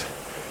means,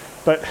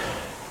 but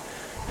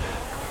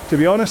to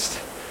be honest,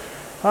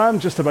 I'm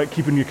just about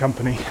keeping you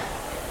company.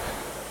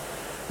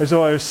 As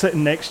though I was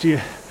sitting next to you.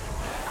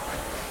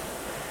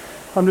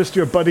 I'm just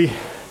your buddy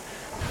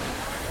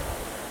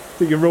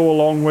that you row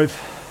along with,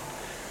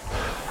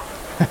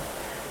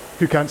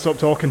 who can't stop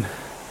talking.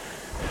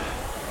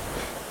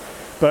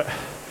 But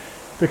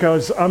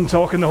because I'm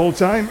talking the whole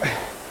time,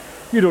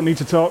 you don't need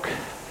to talk.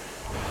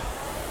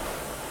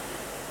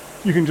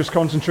 You can just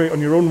concentrate on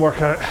your own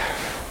workout.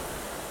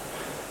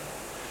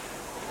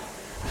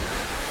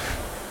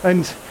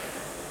 And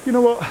you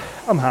know what?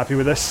 I'm happy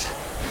with this.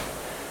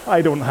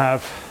 I don't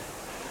have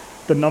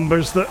the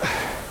numbers that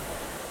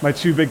my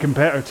two big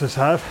competitors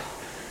have,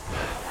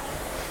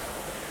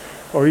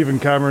 or even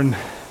Cameron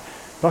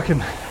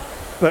Buchan,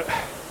 but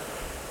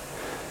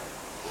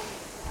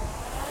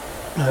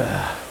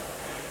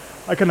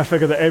I kind of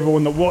figure that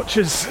everyone that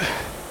watches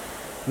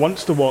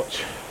wants to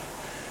watch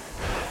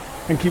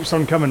and keeps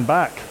on coming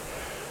back.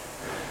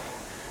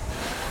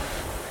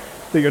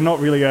 That you're not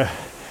really a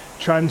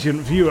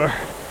transient viewer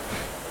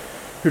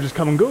who just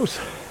come and goes.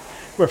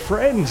 We're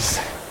friends.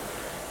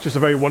 Just a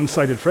very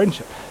one-sided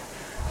friendship.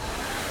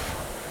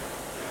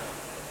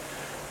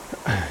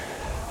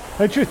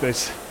 The truth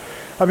is,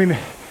 I mean,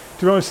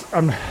 to be honest,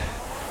 I'm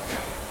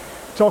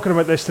talking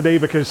about this today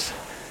because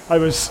I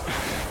was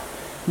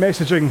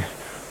messaging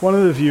one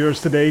of the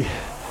viewers today,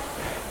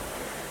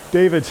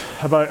 David,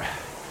 about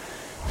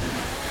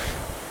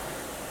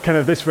kind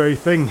of this very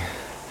thing.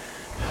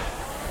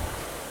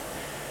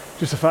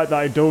 Just the fact that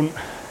I don't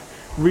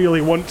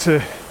really want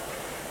to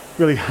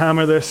really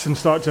hammer this and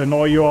start to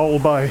annoy you all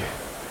by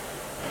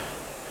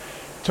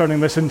turning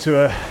this into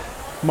a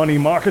money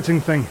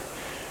marketing thing,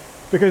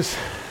 because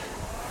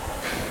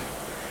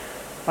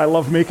I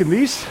love making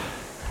these.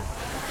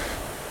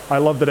 I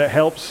love that it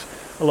helps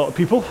a lot of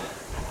people.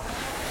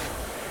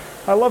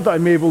 I love that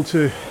I'm able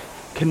to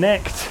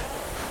connect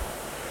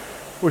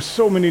with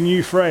so many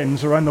new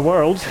friends around the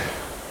world.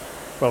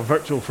 Well,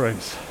 virtual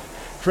friends.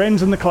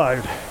 Friends in the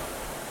cloud.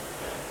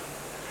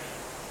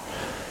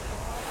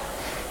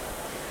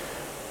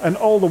 And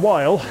all the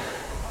while,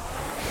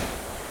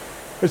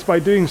 it's by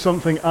doing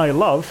something I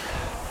love,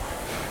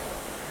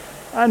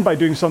 and by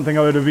doing something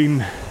I would have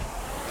been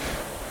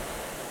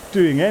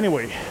doing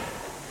anyway.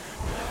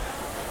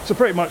 So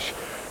pretty much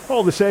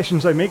all the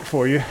sessions I make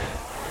for you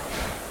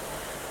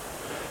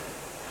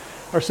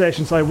are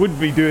sessions I would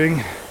be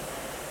doing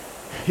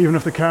even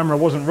if the camera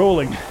wasn't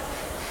rolling.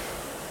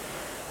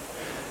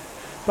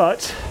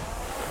 But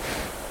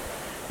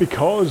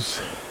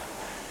because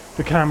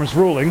the camera's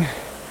rolling,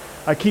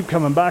 I keep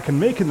coming back and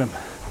making them.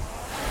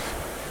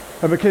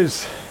 And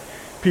because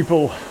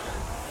people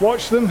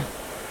watch them,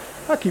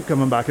 I keep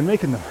coming back and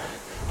making them.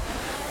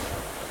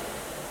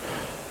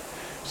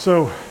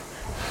 So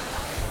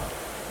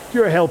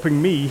you're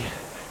helping me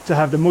to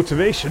have the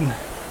motivation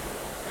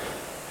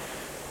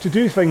to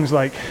do things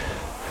like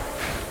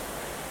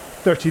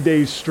 30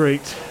 days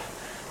straight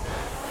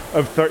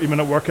of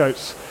 30-minute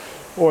workouts,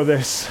 or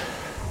this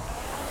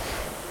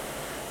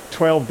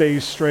 12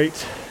 days straight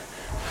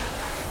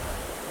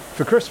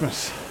for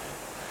Christmas.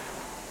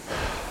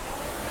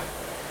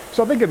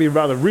 So I think it'd be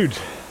rather rude,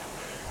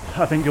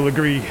 I think you'll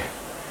agree,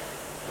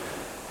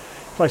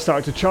 if I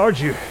start to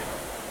charge you.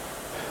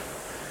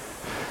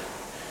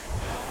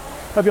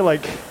 I'd be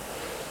like,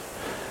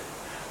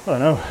 I don't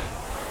know,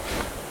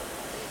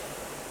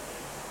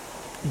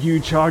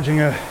 you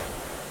charging a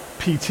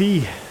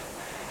PT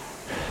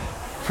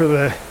for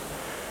the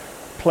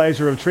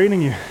pleasure of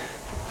training you.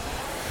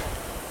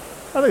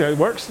 I think it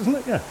works, doesn't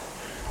it? Yeah.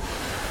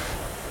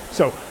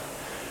 So,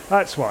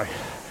 that's why.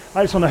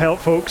 I just want to help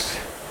folks.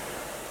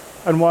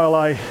 And while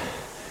I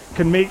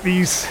can make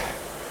these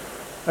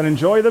and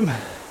enjoy them,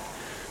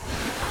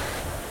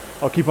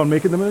 I'll keep on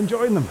making them and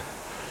enjoying them.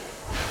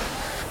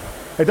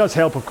 It does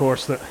help, of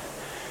course, that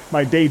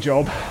my day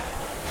job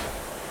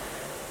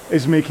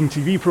is making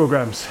TV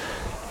programs.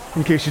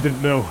 In case you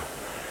didn't know,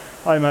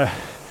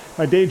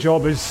 my day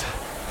job is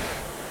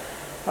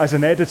as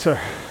an editor.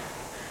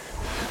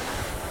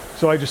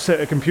 So I just sit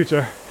at a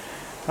computer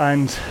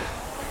and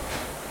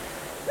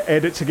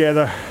edit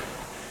together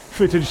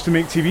footage to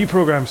make TV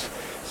programs.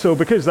 So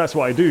because that's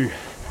what I do,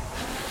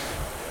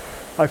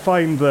 I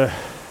find the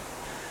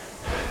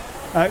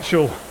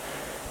actual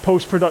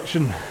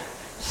post-production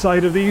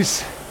side of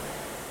these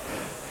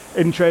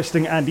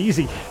interesting and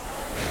easy.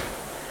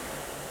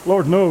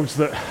 Lord knows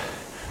that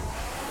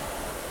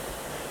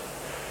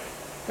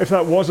if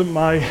that wasn't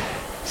my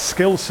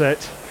skill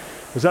set,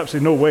 there's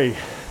absolutely no way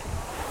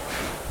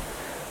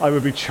I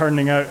would be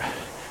churning out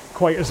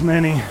quite as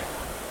many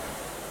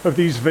of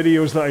these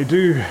videos that I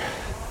do.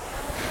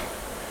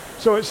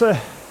 So it's a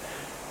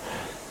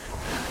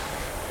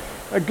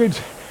good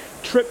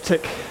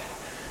triptych,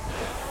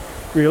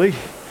 really,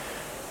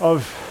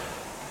 of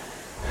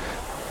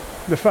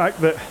the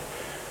fact that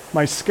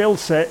my skill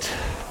set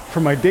for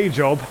my day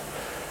job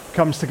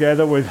comes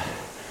together with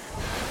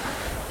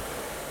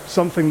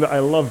something that I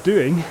love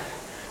doing,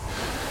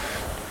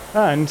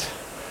 and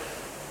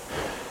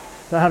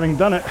that having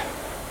done it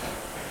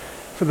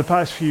for the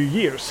past few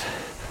years,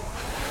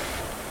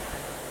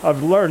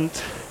 I've learned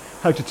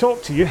how to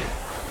talk to you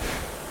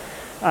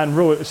and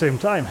row at the same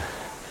time.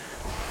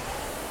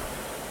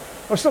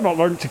 I've still not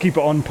learned to keep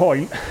it on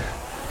point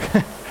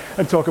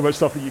and talk about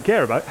stuff that you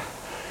care about.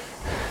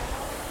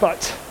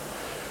 But,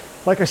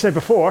 like I said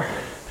before,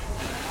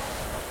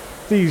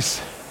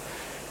 these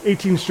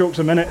 18 strokes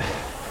a minute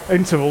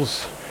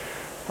intervals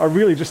are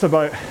really just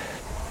about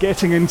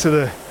getting into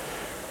the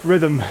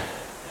rhythm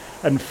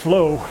and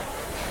flow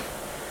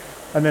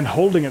and then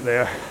holding it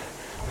there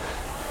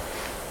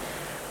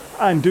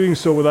and doing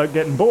so without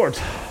getting bored.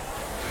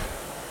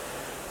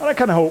 And I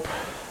kind of hope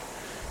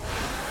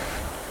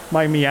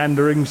my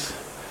meanderings,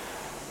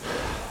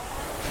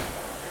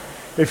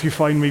 if you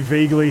find me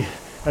vaguely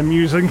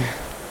amusing,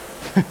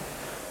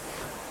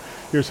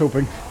 here's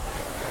hoping,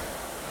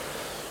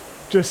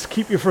 just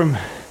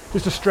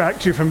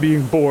distract you from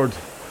being bored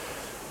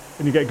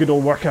and you get a good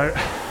old workout.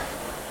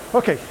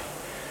 Okay,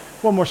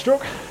 one more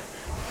stroke,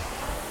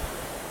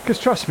 because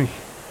trust me,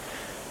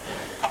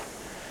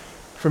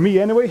 for me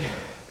anyway,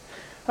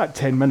 that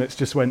 10 minutes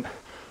just went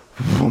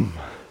vroom,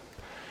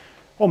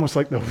 almost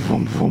like the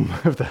vroom vroom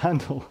of the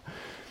handle.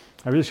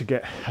 I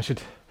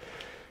should,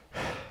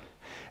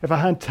 if I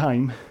had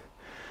time,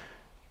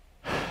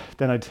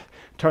 then I'd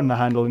turn the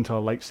handle into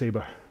a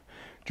lightsaber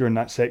during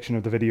that section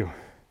of the video.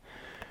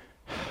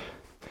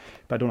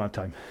 But I don't have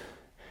time.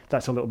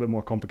 That's a little bit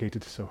more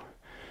complicated, so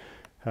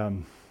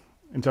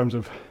in terms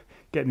of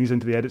getting these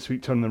into the edit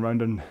suite, turning them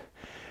around and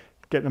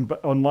getting them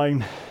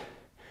online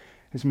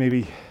is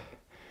maybe,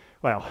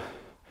 well,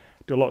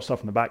 do a lot of stuff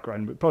in the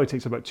background, but it probably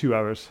takes about 2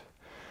 hours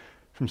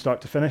from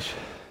start to finish.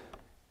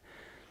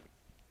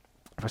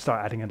 If I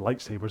start adding in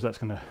lightsabers, that's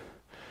going to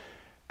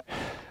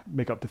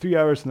make up to 3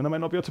 hours, and then I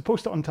might not be able to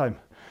post it on time.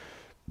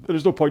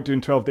 There's no point doing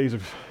 12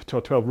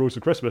 rows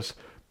of Christmas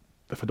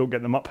if I don't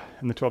get them up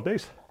in the 12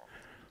 days.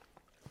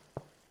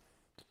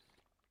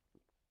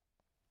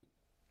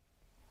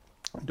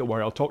 Don't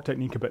worry, I'll talk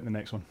technique a bit in the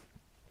next one.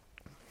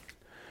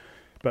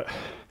 But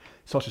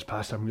sausage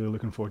pasta I'm really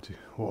looking forward to.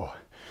 Whoa.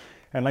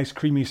 A nice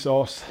creamy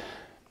sauce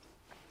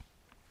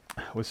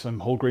with some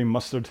whole grain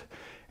mustard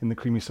in the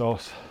creamy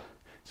sauce,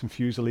 some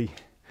fusilli.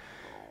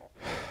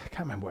 I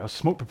can't remember what else.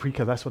 Smoked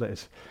paprika, that's what it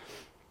is.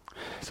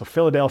 So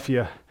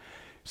Philadelphia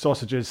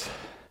sausages,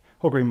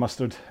 whole grain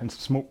mustard, and some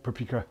smoked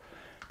paprika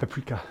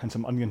and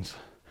some onions.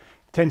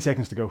 10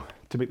 seconds to go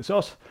to make the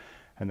sauce,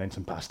 and then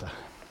some pasta.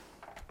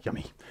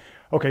 Yummy.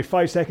 Okay,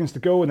 5 seconds to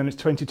go, and then it's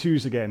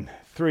 22s again.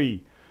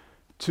 3,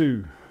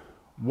 2,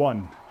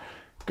 1,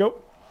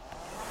 go.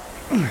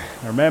 Now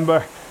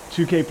remember,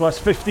 2K plus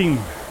 15.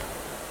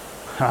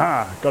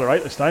 Haha, got it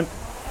right this time.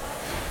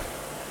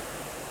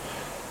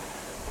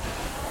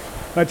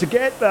 Now to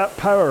get that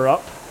power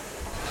up,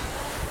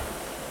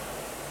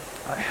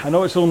 I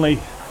know it's only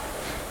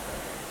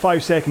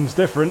 5 seconds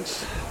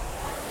difference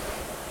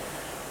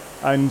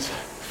and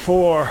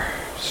 4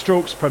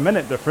 strokes per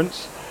minute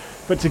difference,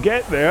 but to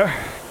get there,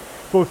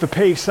 both the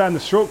pace and the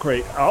stroke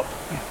rate up,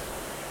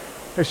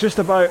 it's just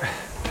about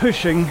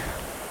pushing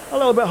a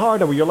little bit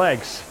harder with your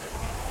legs.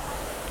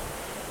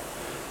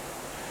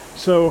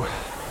 So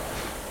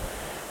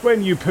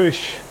when you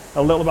push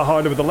a little bit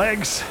harder with the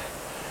legs,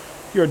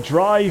 your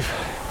drive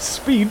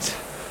speed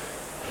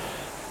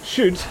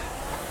should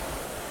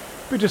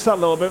be just that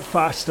little bit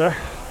faster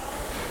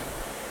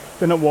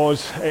than it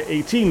was at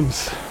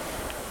 18s.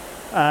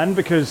 And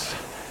because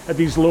at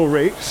these low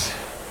rates,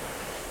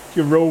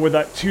 you row with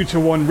that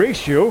 2-to-1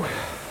 ratio,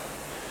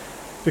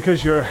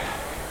 because your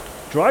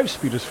drive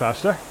speed is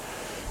faster,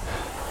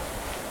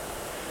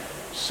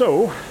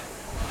 so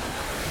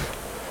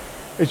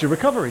is your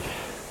recovery.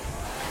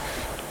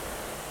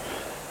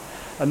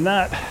 And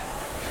that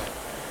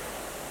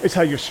is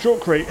how your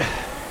stroke rate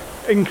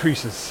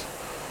increases.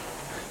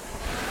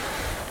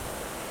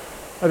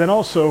 And then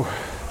also,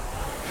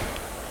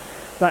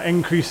 that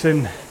increase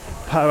in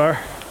power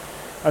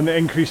and the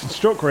increase in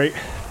stroke rate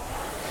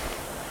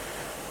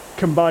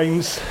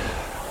combines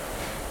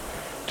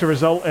to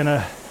result in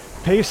a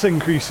pace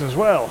increase as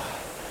well.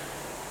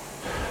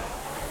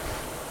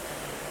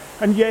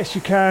 And yes,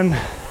 you can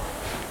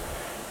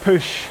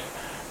push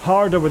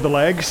harder with the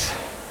legs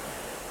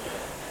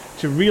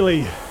to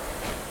really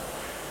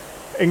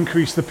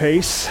increase the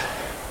pace.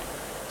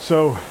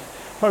 So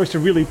if I was to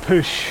really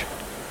push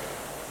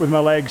with my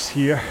legs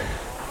here,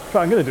 but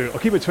I'm going to do it.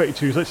 I'll keep it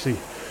 22s. Let's see.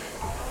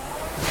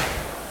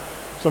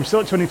 So I'm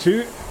still at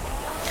 22.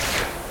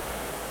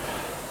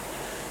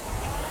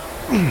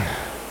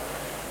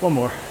 One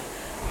more.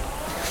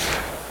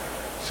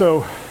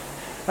 So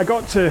I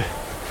got to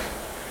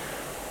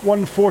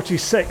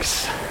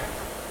 146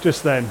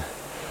 just then,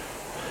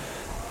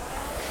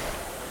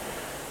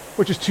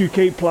 which is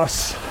 2K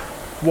plus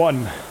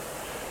 1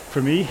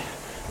 for me.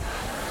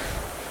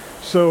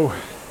 So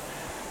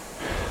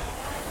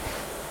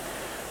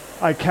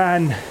I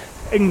can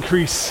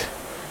increase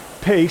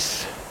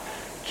pace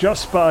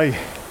just by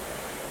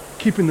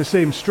keeping the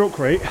same stroke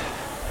rate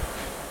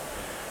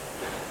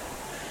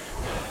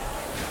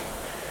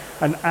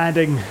and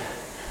adding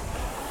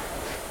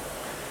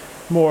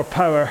more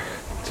power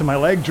to my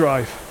leg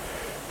drive.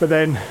 But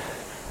then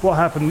what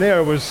happened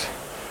there was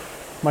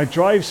my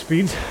drive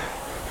speed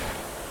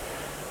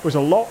was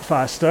a lot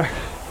faster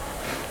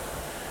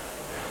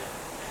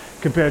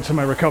compared to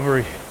my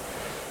recovery.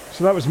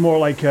 So that was more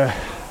like a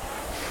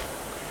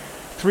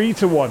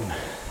 3-to-1,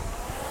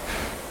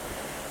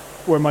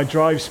 where my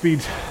drive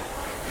speed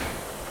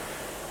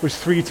was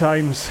 3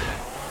 times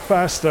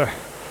faster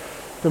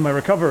than my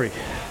recovery.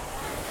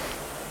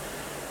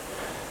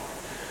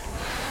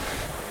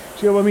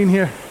 Do you know what I mean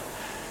here?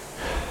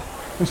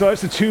 And so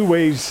that's the two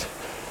ways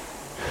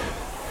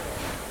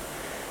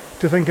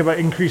to think about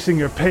increasing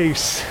your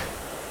pace,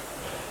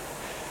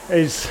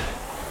 is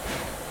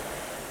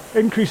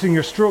increasing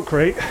your stroke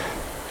rate,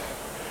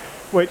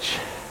 which,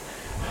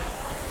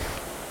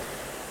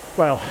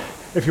 well,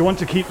 if you want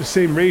to keep the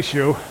same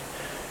ratio,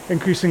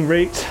 increasing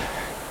rate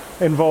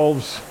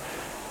involves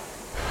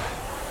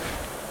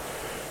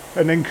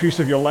an increase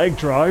of your leg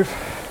drive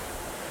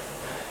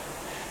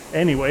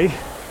anyway,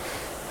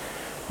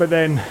 but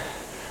then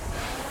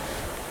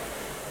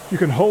you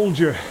can hold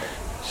your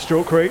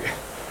stroke rate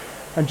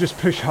and just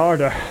push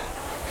harder.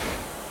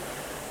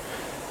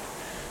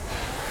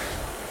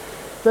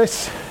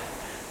 This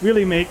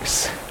really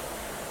makes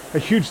a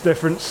huge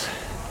difference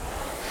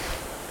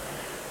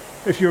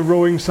if you're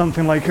rowing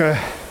something like a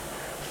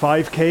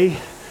 5k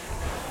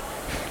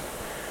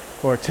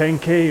or a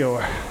 10k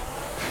or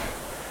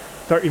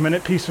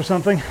 30-minute piece or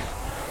something,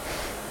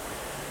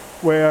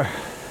 where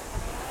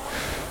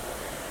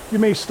you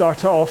may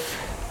start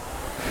off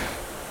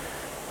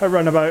at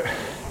around about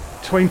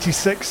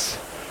 26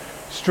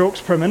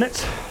 strokes per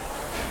minute,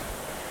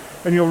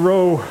 and you'll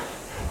row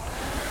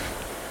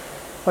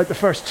like the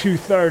first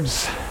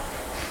 2/3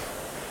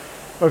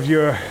 of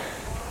your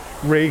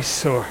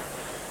race or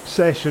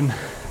session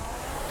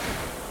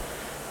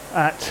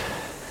at,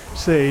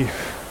 say,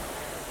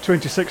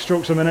 26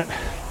 strokes a minute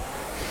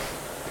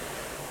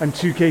and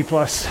 2k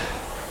plus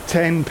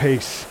 10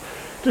 pace,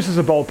 just as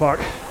a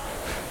ballpark.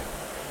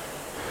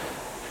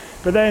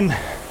 But then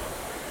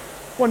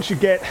once you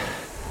get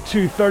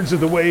 2/3 of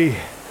the way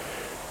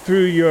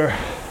through your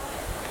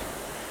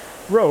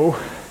row,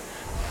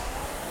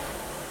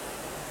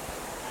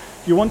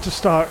 you want to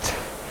start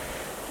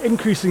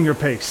increasing your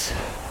pace.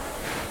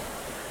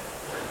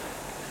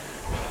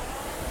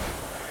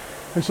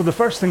 And so the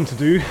first thing to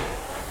do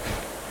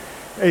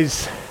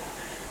is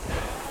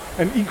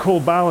an equal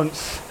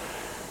balance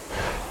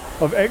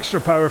of extra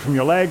power from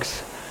your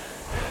legs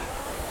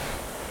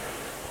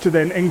to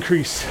then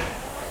increase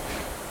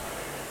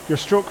your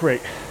stroke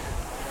rate.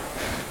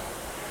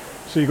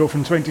 So you go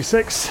from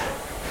 26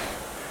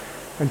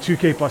 and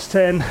 2k plus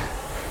 10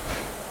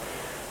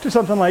 to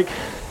something like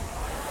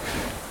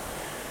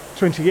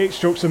 28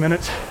 strokes a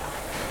minute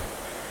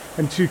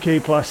and 2k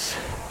plus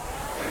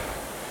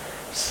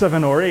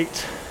 7 or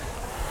 8.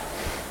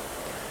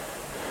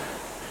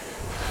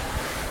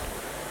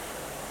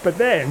 But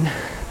then,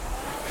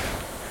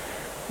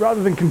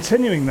 rather than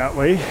continuing that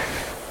way,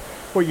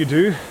 what you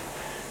do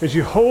is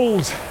you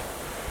hold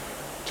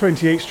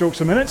 28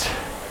 strokes a minute,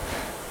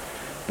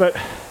 but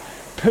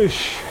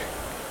push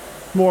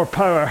more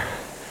power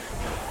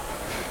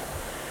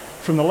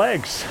from the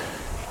legs.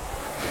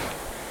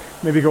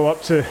 Maybe go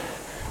up to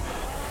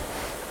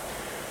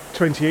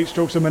 28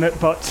 strokes a minute,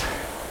 but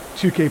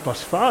 2k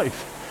plus 5.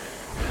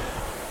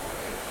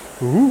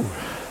 Ooh.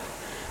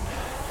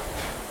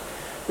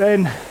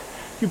 Then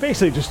you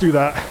basically just do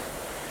that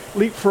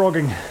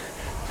leapfrogging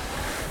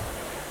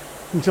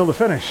until the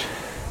finish.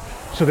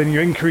 So then you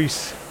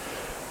increase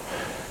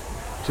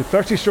to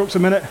 30 strokes a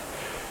minute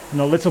and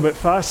a little bit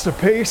faster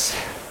pace,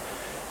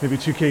 maybe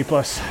 2k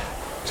plus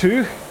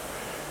 2.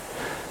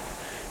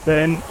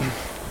 Then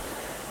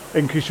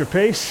increase your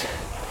pace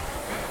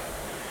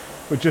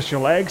with just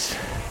your legs,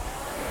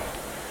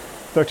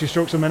 30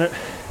 strokes a minute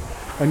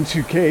and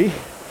 2k.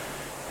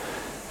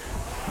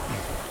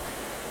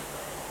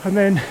 And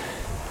then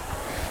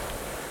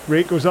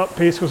rate goes up,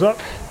 pace goes up,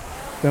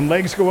 then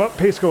legs go up,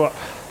 pace go up.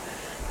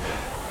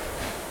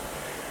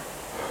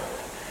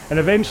 And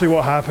eventually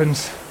what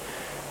happens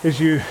is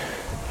you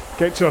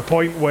get to a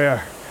point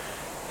where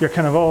you're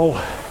kind of all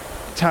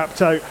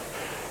tapped out.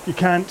 You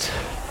can't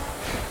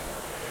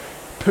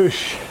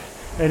push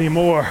any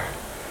more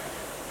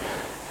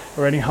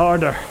or any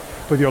harder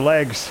with your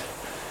legs.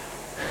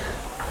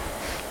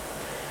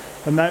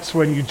 And that's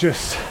when you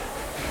just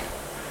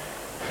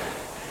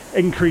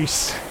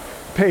increase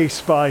pace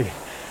by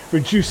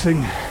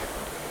reducing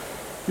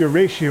your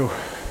ratio.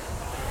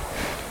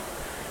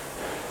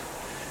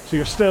 So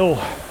you're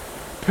still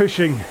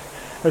pushing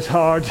as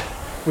hard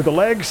with the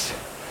legs,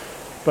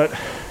 but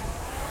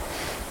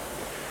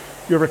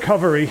your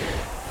recovery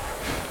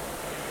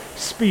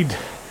speed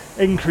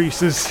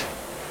increases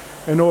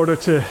in order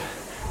to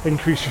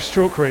increase your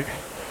stroke rate.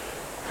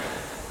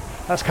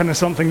 That's kind of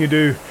something you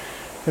do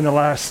in the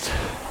last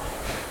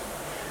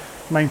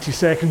 90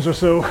 seconds or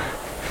so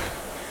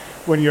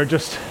when you're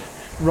just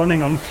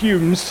running on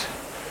fumes,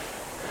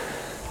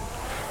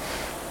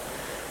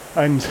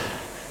 and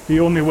the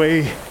only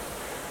way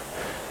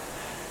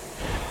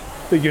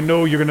that you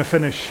know you're going to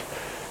finish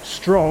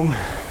strong,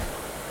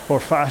 or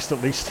fast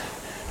at least,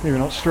 maybe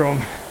not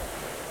strong,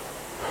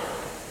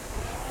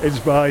 is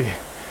by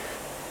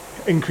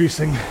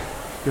increasing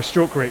your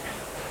stroke rate.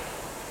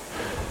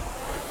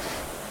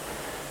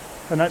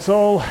 And that's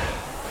all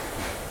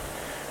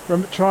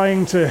from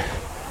trying to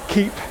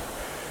keep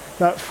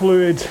that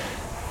fluid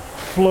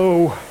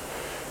flow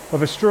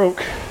of a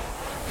stroke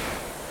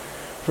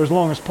for as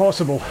long as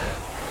possible.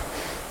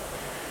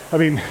 I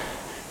mean,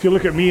 if you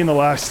look at me in the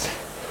last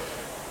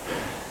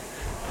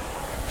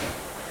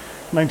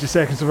 90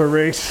 seconds of a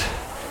race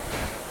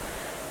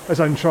as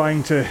I'm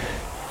trying to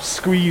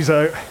squeeze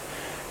out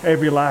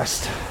every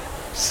last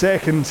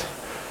second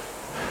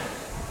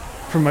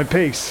from my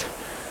pace.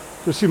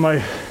 You'll see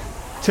my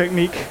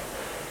technique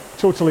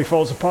totally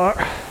falls apart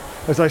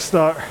as I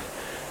start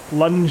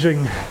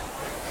lunging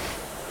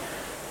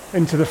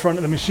into the front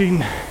of the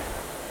machine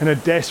in a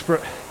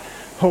desperate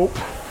hope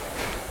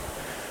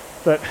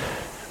that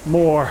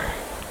more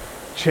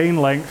chain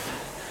length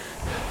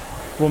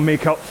will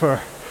make up for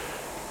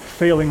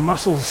failing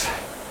muscles.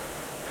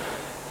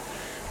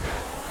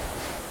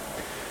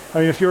 I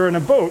mean, if you're in a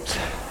boat,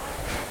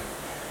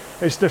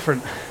 it's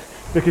different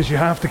because you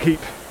have to keep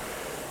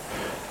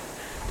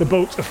the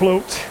boat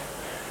afloat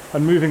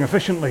and moving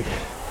efficiently.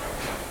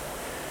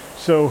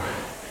 So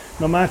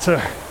no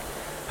matter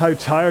how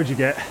tired you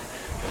get,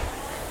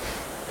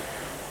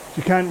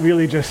 you can't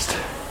really just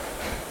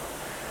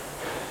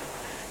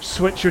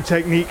switch your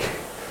technique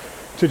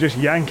to just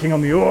yanking on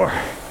the oar.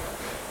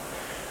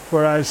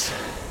 Whereas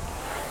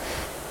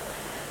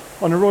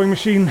on a rowing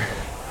machine,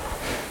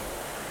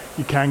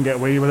 you can get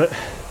away with it.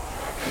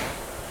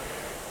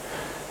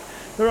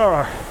 There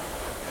are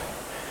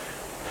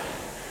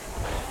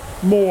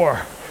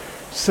more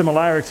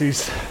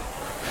similarities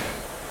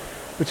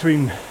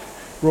between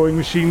rowing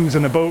machines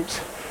and a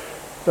boat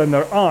than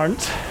there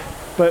aren't,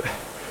 but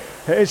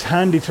it is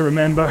handy to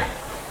remember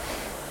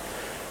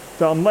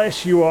that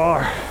unless you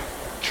are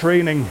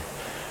training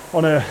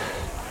on a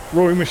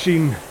rowing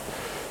machine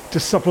to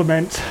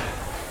supplement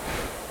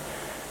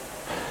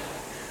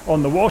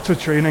on the water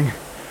training,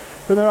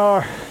 then there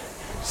are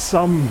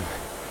some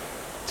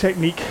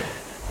technique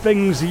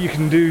things that you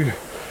can do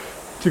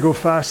to go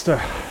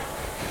faster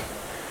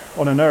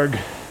on an erg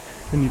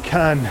than you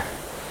can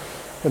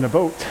in a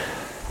boat.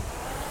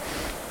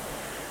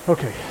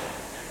 Okay,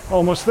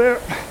 almost there.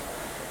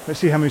 Let's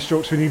see how many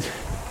strokes we need.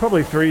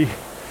 Probably 3.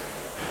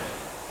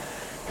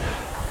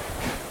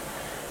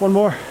 One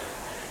more.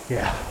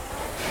 Yeah.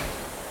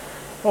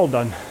 All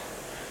done.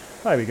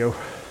 There we go.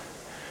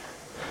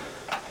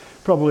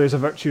 Probably as a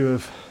virtue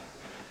of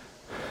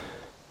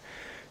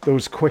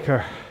those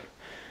quicker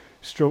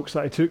strokes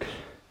that I took,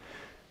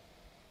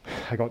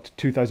 I got to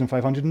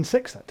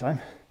 2,506 that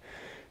time.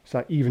 So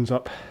that evens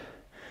up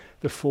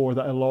the 4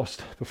 that I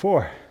lost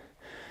before.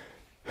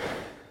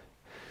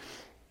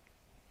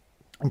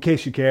 In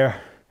case you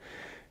care,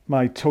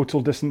 my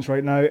total distance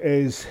right now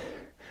is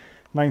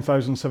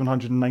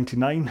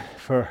 9,799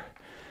 for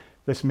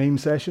this main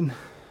session.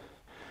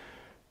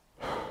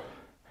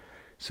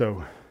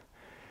 So,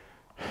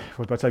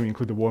 by the time you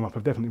include the warm-up,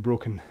 I've definitely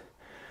broken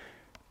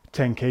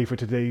 10k for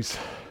today's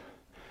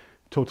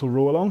total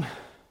row along.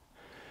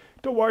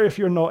 Don't worry if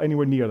you're not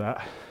anywhere near that.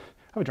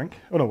 Have a drink.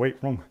 Oh no, wait,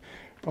 wrong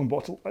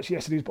bottle. That's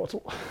yesterday's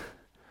bottle.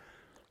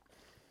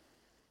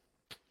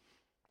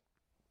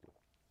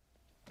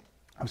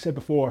 I've said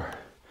before,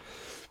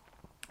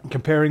 you're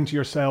comparing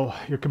yourself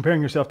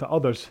to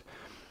others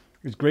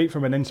is great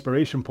from an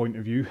inspiration point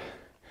of view,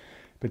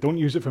 but don't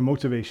use it for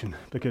motivation,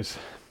 because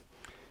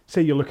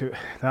say you look at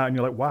that and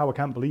you're like, wow, I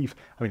can't believe,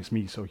 I mean, it's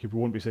me, so you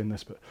won't be saying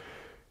this, but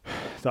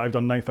that I've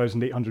done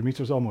 9,800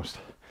 meters almost.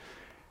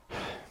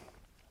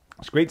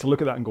 It's great to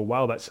look at that and go,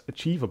 wow, that's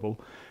achievable.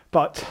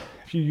 But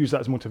if you use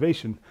that as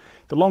motivation,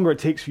 the longer it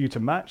takes for you to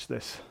match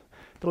this,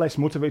 the less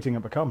motivating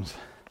it becomes.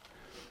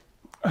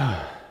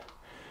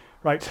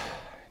 Right,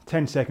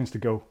 10 seconds to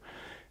go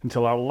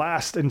until our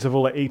last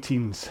interval at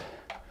 18s.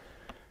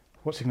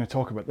 What's he going to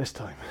talk about this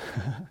time?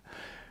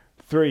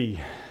 3,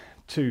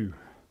 2,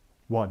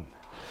 1,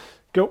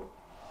 go.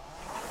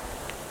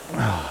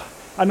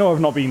 I know I've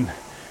not been,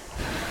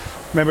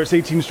 remember it's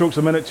 18 strokes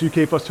a minute,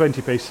 2k plus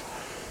 20 pace.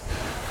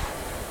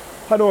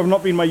 I know I've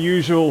not been my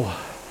usual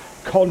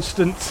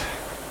constant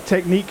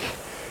technique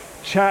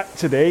chat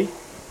today,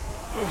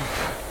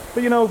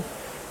 but you know,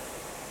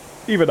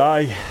 even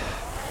I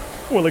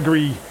will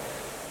agree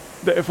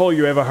that if all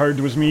you ever heard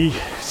was me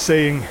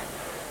saying,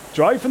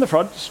 drive from the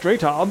front,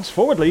 straight arms,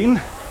 forward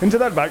lean, into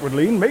that backward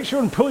lean, make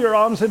sure and pull your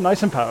arms in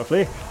nice and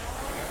powerfully,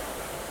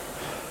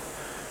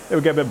 it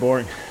would get a bit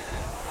boring.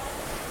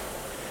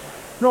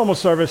 Normal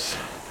service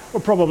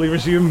will probably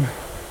resume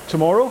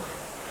tomorrow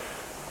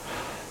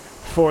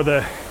for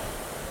the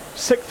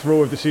 6th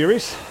row of the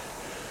series,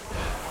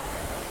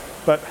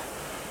 but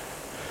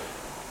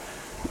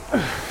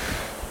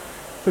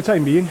for the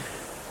time being,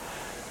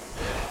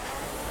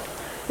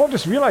 I've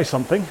just realised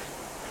something.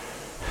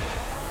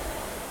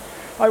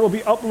 I will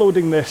be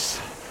uploading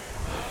this,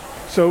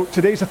 so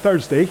today's a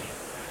Thursday,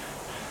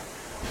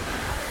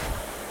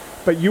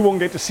 but you won't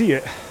get to see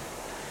it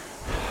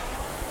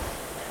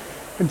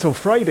until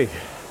Friday.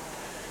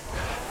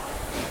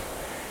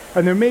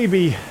 And there may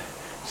be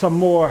some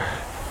more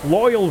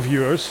loyal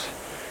viewers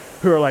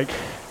who are like,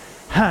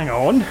 hang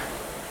on,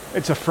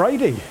 it's a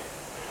Friday.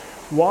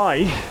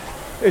 Why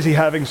is he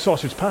having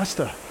sausage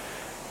pasta?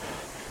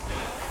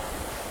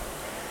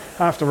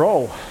 After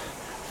all,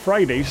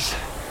 Fridays,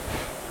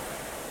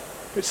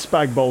 it's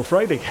Spag Bol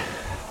Friday.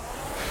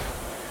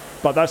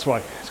 But that's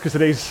why, it's because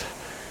today's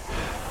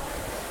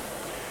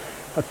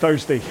a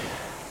Thursday.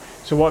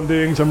 So what I'm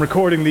doing is I'm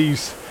recording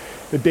these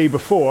the day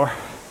before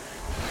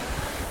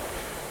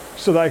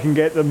so that I can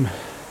get them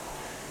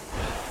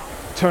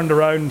turned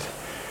around,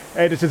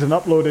 edited and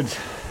uploaded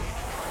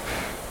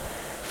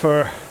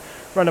for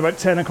around about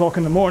 10 o'clock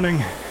in the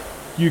morning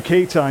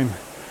UK time.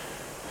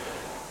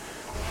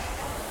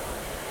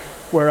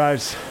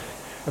 Whereas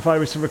if I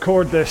was to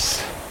record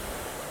this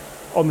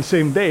on the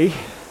same day,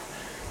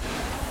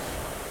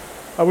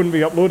 I wouldn't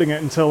be uploading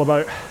it until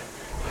about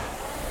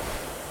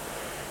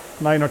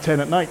 9 or 10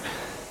 at night.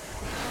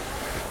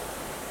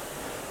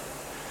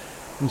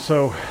 And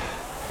so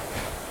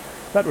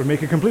that would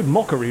make a complete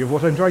mockery of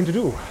what I'm trying to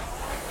do.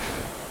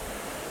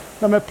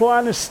 Now my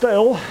plan is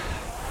still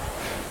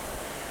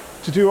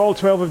to do all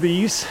 12 of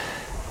these,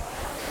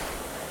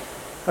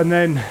 and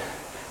then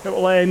it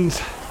will end.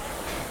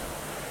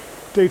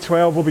 Day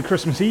 12 will be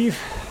Christmas Eve,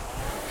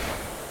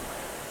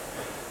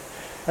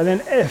 and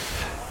then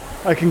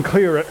if I can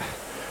clear it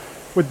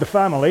with the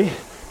family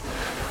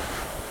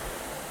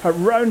at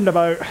round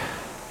about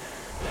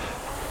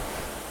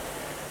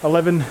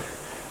 11,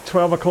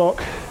 12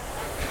 o'clock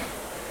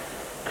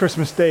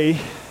Christmas Day,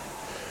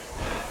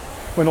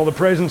 when all the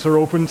presents are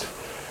opened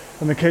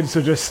and the kids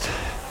are just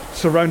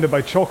surrounded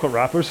by chocolate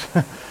wrappers,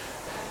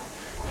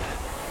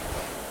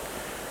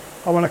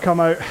 I want to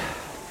come out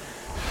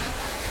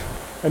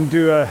and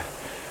do a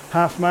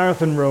half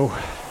marathon row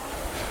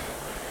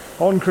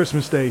on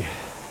Christmas Day.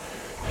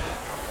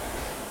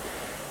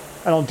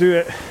 And I'll do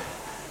it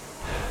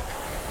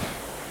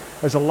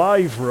as a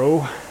live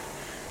row,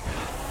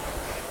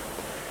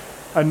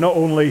 and not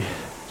only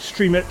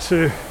stream it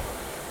to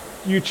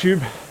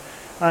YouTube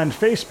and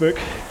Facebook,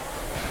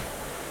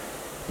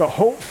 but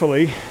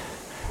hopefully,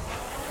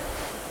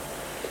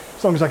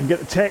 as long as I can get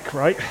the tech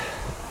right,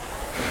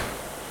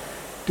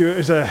 do it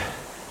as a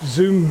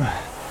Zoom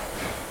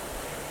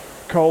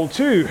call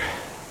too,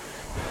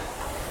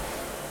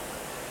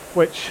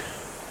 which,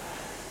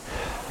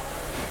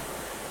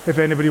 if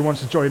anybody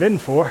wants to join in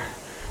for,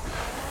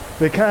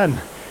 they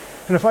can.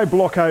 And if I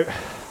block out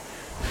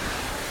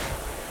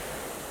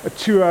a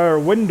 2-hour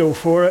window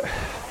for it,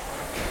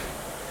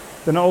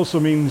 then it also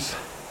means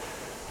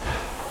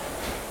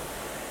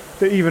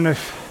that even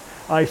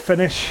if I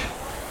finish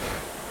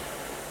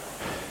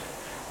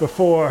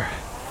before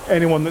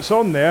anyone that's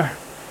on there,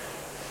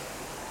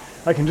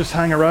 I can just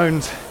hang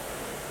around,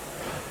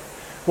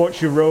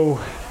 watch you row,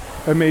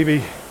 and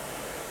maybe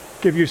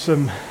give you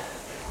some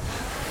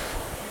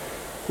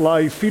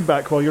live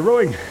feedback while you're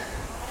rowing.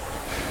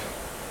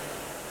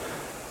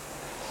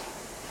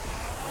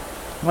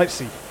 Let's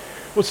see.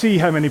 We'll see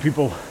how many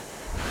people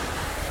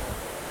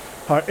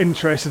are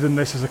interested in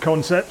this as a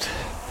concept.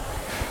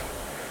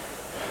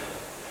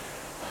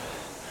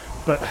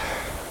 But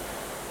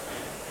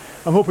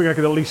I'm hoping I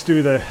could at least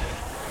do the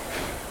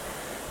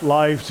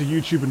live to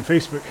YouTube and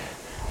Facebook.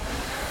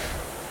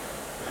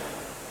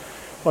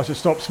 Plus it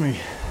stops me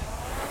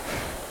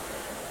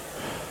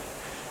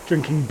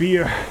drinking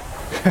beer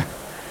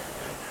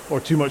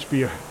or too much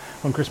beer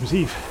on Christmas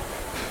Eve.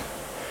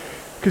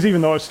 Because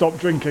even though I've stopped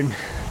drinking,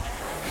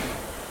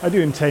 I do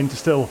intend to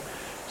still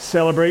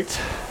celebrate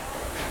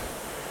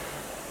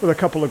with a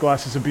couple of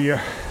glasses of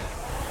beer.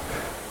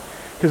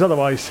 Because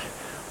otherwise,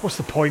 what's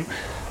the point?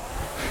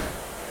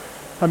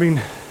 I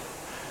mean,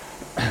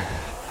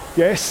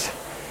 yes,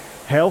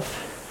 health,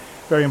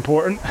 very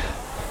important,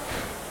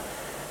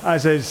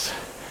 as is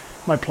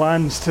my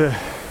plans to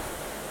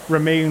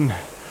remain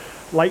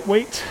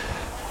lightweight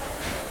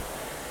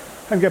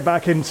and get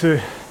back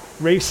into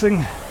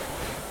racing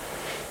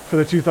for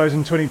the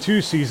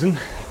 2022 season.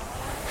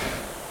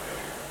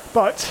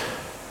 But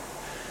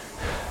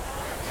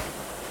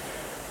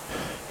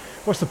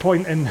what's the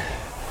point in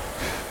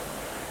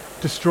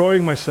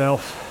destroying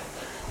myself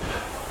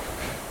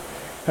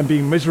and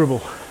being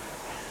miserable?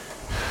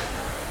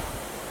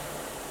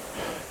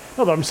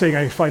 Not that I'm saying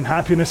I find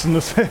happiness in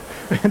this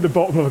in the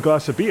bottom of a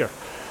glass of beer.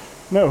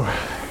 No.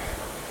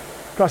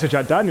 A glass of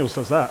Jack Daniels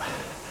does that.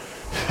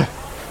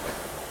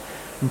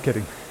 I'm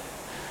kidding.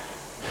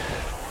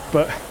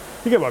 But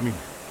you get what I mean.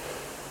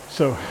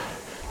 So,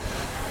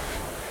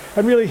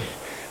 and really,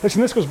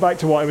 listen, this goes back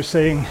to what I was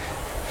saying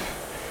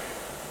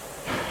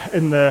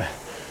in the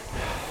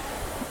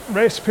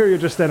rest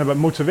period just then about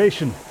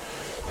motivation.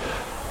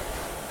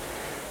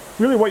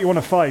 Really what you want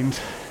to find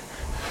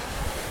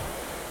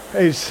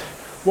is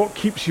what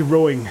keeps you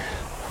rowing,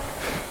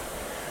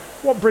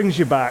 what brings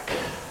you back,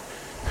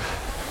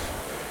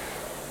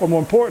 or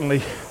more importantly,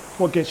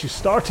 what gets you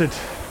started.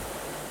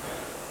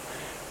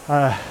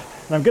 And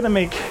I'm going to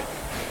make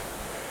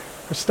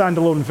a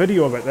standalone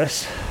video about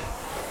this,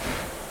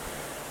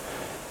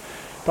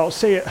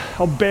 but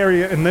I'll bury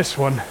it in this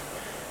one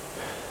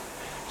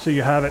so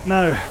you have it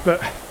now.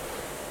 But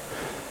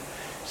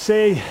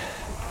say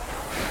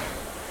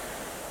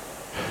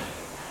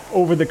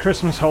over the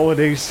Christmas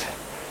holidays,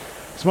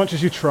 as much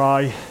as you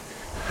try,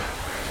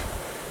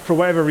 for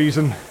whatever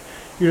reason,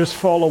 you just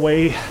fall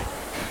away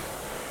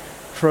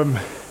from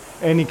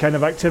any kind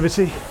of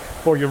activity,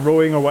 or you're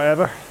rowing or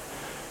whatever.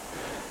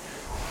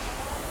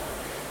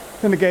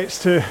 Then it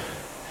gets to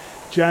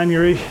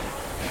January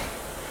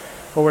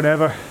or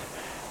whatever,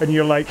 and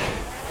you're like,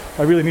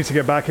 I really need to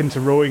get back into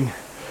rowing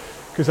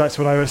because that's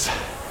when I was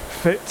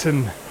fit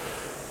and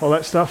all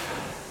that stuff.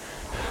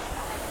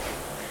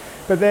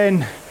 But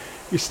then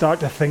you start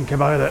to think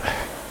about it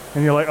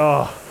and you're like,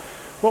 oh,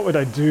 what would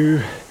I do?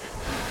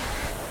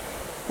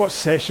 What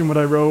session would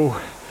I row?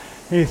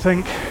 And you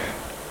think,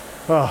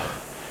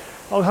 oh,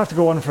 I'll have to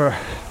go on for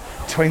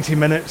 20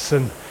 minutes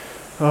and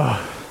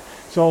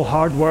it's all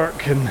hard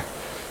work and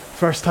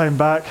first time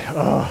back,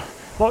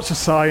 lots of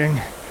sighing,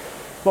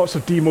 lots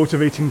of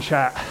demotivating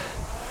chat.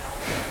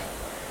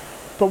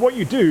 But what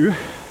you do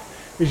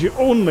is you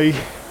only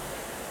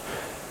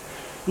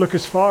look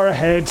as far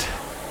ahead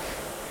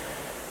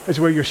as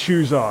where your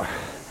shoes are.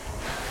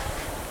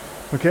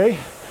 Okay?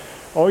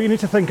 All you need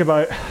to think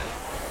about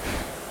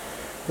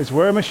is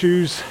where are my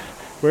shoes,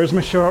 where's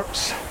my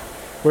shorts,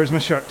 where's my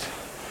shirt.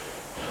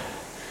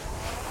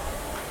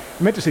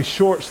 I meant to say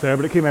shorts there,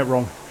 but it came out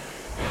wrong.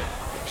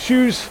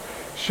 Shoes,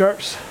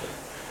 shirts,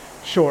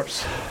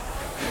 shorts.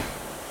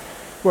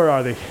 Where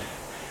are they?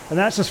 And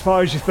that's as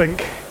far as you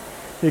think.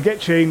 You get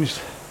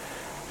changed,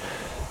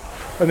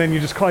 and then you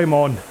just climb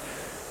on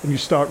and you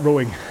start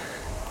rowing.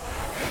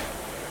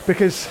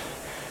 Because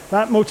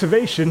that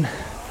motivation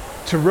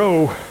to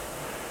row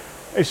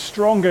is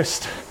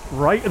strongest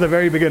right at the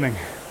very beginning.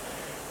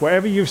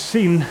 Whatever you've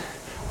seen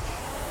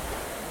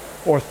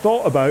or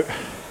thought about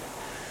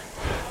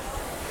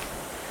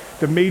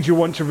that made you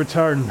want to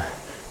return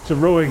to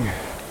rowing.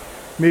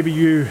 Maybe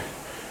you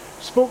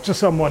spoke to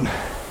someone,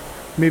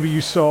 maybe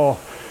you saw a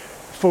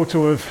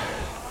photo of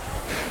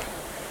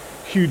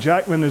Hugh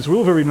Jackman as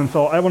Wolverine and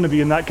thought, I want to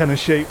be in that kind of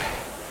shape.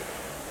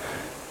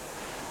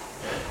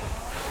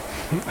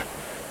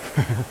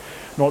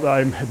 Not that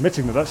I'm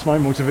admitting that that's my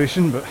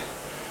motivation, but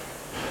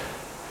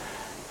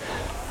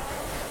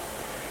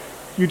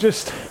you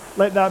just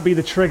let that be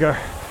the trigger,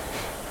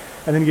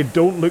 and then you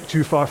don't look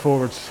too far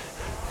forwards.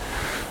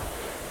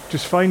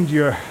 Just find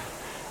your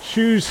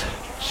shoes,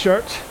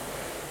 shirt,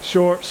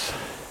 shorts,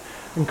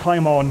 and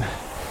climb on.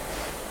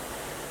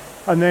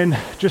 And then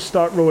just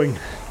start rowing.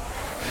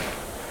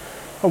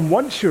 And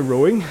once you're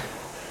rowing,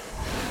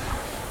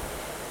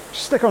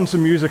 stick on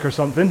some music or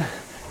something,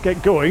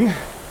 get going,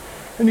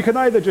 and you can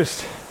either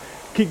just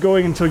keep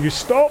going until you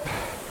stop,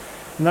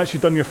 and that's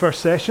you've done your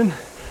first session,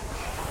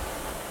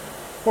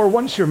 or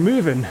once you're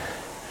moving,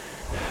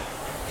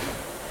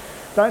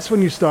 that's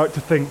when you start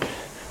to think,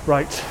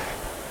 right,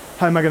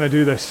 how am I going to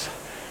do this?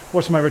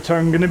 What's my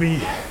return going to be?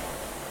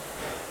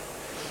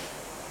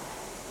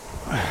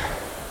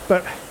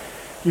 But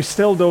you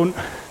still don't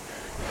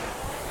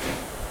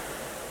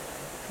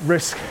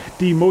risk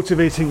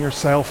demotivating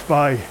yourself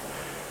by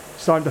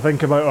starting to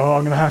think about, oh,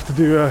 I'm going to have to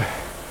do a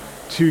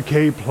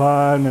 2K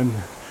plan and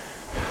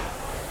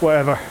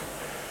whatever.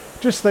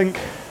 Just think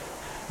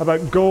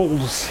about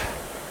goals.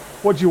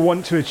 What do you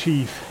want to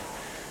achieve?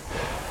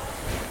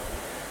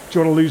 Do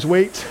you want to lose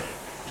weight? Do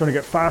you want to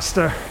get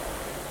faster?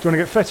 Do you want to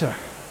get fitter?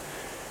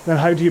 Then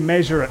how do you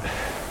measure it?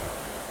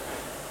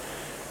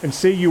 And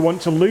say you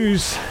want to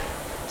lose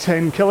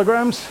 10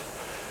 kilograms.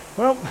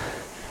 Well,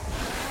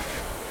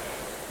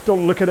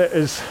 don't look at it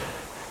as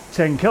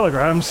 10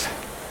 kilograms.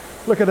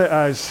 Look at it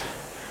as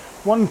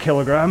 1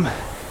 kilogram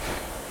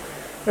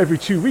every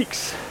 2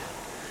 weeks.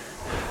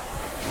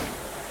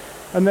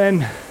 And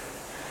then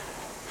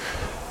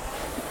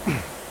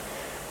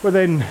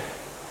within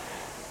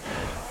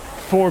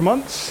 4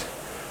 months,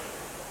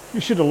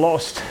 you should have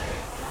lost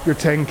your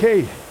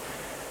 10k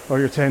or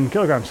your 10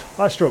 kilograms.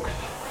 Last stroke.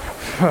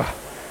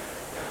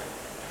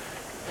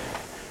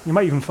 You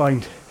might even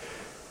find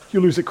you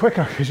lose it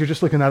quicker because you're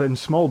just looking at it in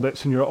small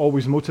bits and you're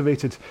always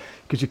motivated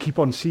because you keep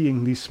on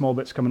seeing these small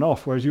bits coming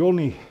off. Whereas you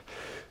only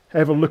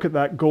ever look at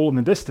that goal in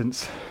the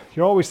distance,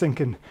 you're always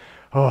thinking,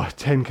 oh,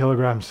 10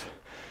 kilograms.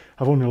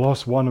 I've only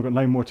lost 1, I've got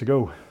 9 more to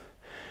go.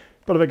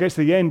 But if it gets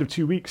to the end of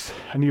 2 weeks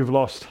and you've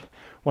lost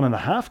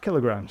 1.5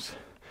 kilograms,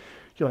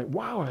 you're like,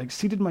 wow, I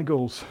exceeded my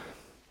goals.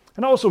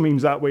 And it also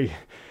means that way,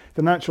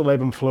 the natural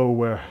ebb and flow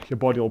where your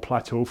body will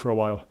plateau for a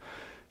while.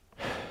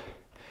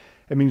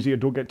 It means that you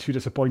don't get too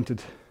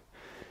disappointed.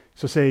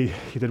 So say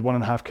you did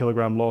 1.5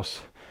 kilogram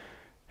loss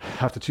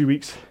after 2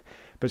 weeks,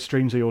 but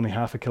strangely only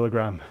 0.5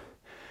 kilogram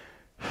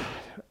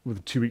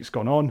with 2 weeks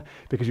gone on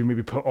because you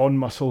maybe put on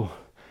muscle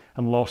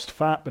and lost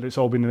fat, but it's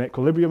all been in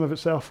equilibrium of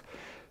itself,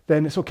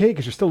 then it's okay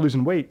because you're still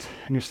losing weight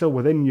and you're still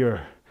within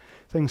your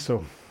thing.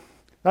 So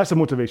that's the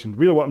motivation.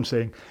 Really what I'm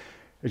saying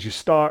is you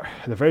start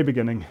at the very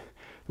beginning,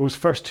 those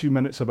first 2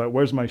 minutes about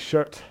where's my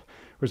shirt,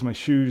 where's my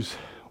shoes,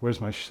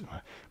 where's my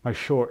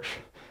shorts,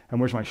 and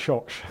where's my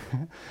shorts.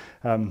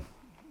 And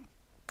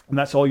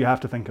that's all you have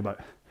to think about.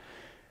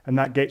 And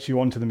that gets you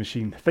onto the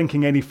machine.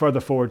 Thinking any further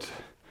forward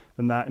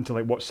than that into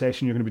like what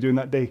session you're going to be doing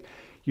that day,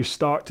 you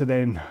start to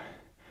then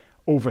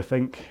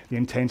overthink the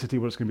intensity,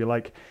 what it's going to be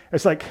like.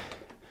 It's like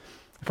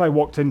if I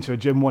walked into a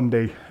gym one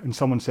day and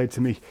someone said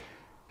to me,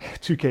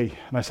 2K,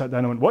 and I sat down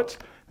and went, what?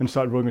 And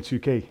started rowing a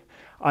 2K.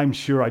 I'm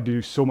sure I'd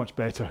do so much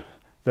better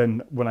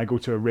than when I go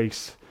to a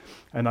race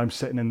and I'm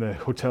sitting in the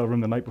hotel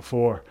room the night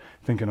before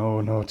thinking,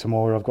 oh no,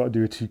 tomorrow I've got to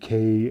do a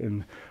 2K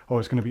and oh,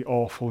 it's going to be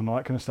awful and all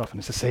that kind of stuff. And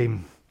it's the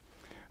same,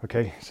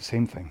 okay? It's the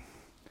same thing.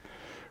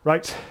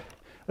 Right,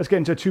 let's get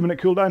into a 2-minute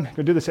cool down. I'm going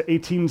to do this at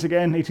 18s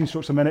again, 18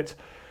 strokes a minute,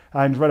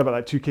 and right about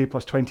that 2K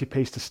plus 20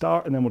 pace to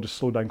start, and then we'll just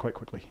slow down quite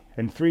quickly.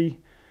 In 3,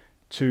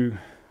 2,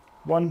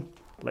 1,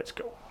 let's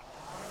go.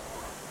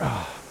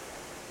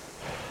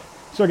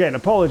 So again,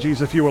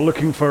 apologies if you were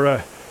looking for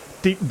a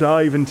deep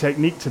dive in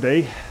technique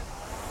today,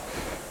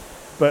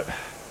 but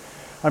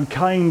I'm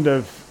kind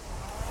of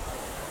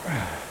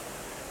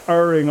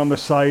erring on the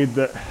side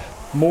that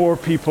more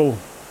people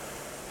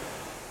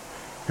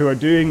who are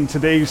doing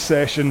today's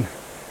session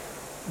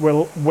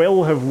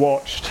will have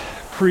watched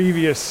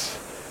previous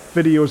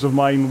videos of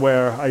mine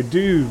where I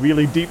do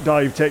really deep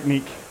dive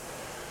technique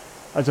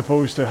as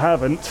opposed to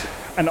haven't.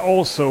 And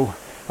also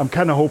I'm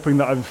kind of hoping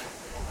that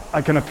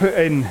I kind of put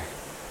in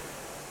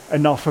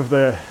enough of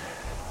the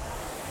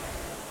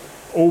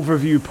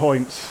overview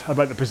points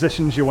about the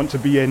positions you want to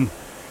be in,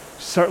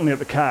 certainly at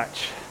the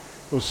catch,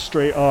 those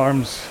straight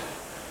arms,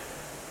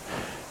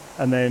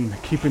 and then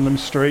keeping them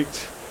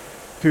straight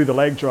through the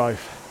leg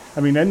drive. I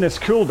mean, in this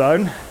cool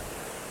down,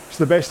 it's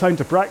the best time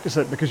to practice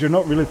it because you're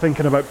not really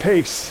thinking about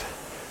pace.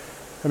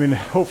 I mean,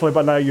 hopefully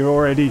by now you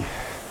already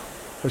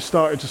have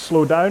started to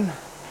slow down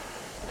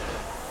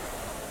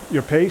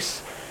your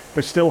pace,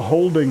 but still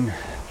holding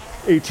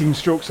 18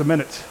 strokes a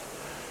minute.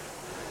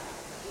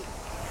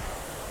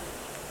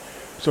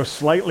 So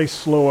slightly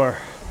slower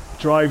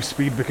drive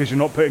speed because you're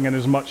not putting in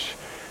as much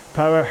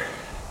power,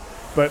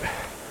 but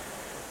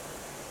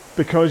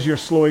because you're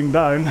slowing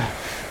down,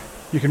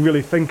 you can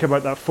really think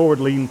about that forward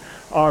lean,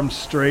 arms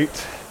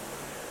straight,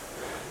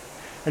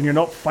 and you're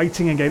not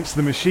fighting against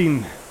the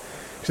machine.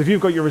 Because if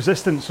you've got your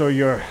resistance or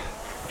your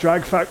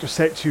drag factor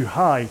set too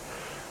high,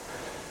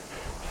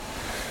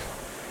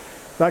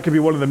 that could be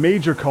one of the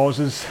major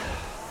causes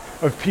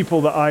of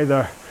people that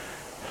either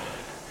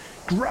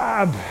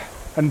grab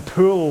and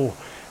pull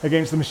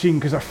against the machine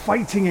because they're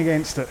fighting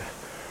against it,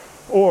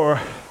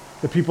 or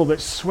the people that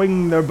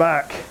swing their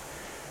back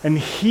and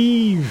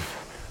heave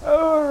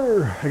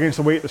against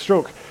the weight of the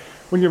stroke.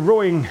 When you're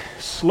rowing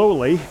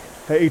slowly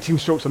at 18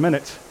 strokes a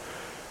minute,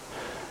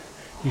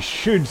 it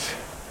should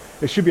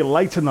be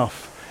light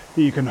enough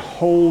that you can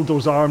hold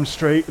those arms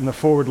straight in the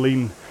forward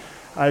lean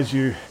as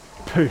you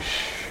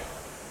push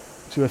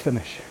to a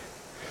finish.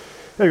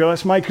 There you go,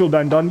 that's my cool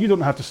down done. You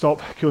don't have to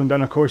stop cooling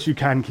down, of course. You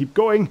can keep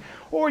going,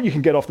 or you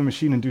can get off the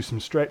machine and do some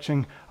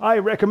stretching. I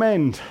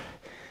recommend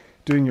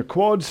doing your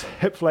quads,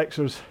 hip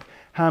flexors,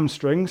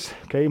 hamstrings,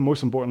 okay,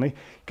 most importantly.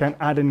 You can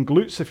add in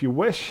glutes if you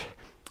wish.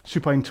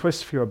 Supine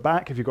twists for your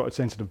back if you've got a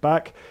sensitive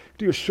back.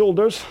 Do your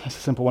shoulders, that's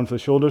a simple one for the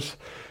shoulders.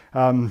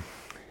 You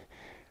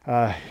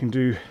can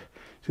do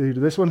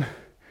this one,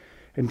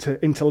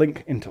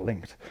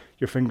 interlinked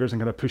your fingers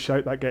and kind of push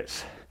out. That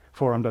gets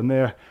forearm down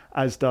there,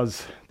 as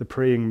does the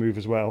praying move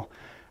as well.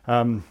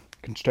 You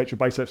can stretch your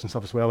biceps and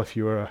stuff as well if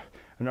you're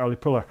an early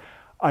puller.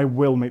 I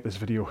will make this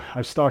video.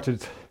 I've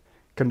started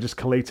kind of just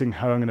collating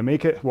how I'm going to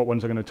make it, what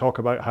ones I'm going to talk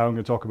about, how I'm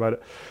going to talk about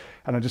it,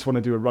 and I just want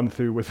to do a run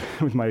through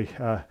with my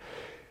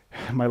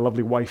my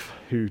lovely wife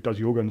who does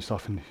yoga and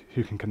stuff, and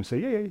who can kind of say,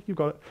 yeah, you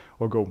got it,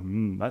 or go,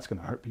 that's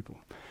going to hurt people.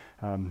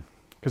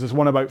 Because there's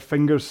one about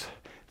fingers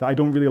that I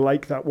don't really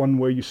like, that one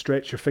where you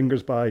stretch your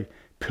fingers by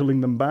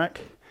pulling them back.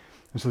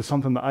 And so there's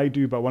something that I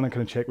do, but I want to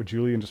kind of check with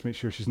Julie and just make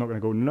sure she's not going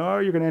to go, no,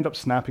 you're going to end up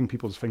snapping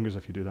people's fingers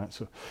if you do that.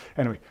 So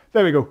anyway,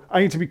 there we go. I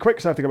need to be quick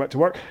because I have to go back to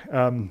work.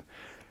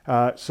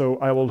 So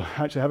I will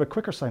actually have a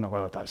quicker sign off.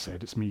 Well, that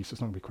said, it's me, so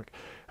it's not going to be quick.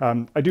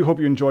 I do hope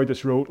you enjoyed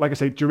this row. Like I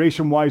say,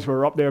 duration-wise,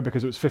 we're up there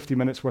because it was 50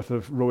 minutes worth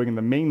of rowing in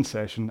the main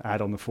session,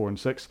 add on the 4 and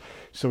 6.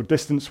 So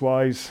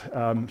distance-wise,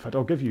 in fact,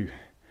 why don't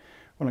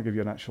I give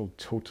you an actual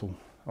total?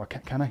 Or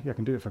can I? Yeah, I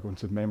can do it if I go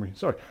into memory.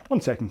 Sorry, 1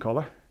 second,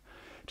 caller.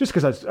 Just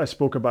because I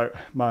spoke about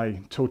my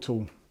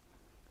total,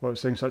 what I was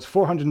saying, so it's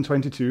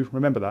 422,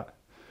 remember that.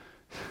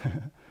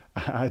 I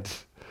had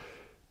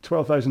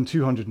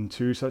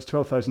 12,202, so that's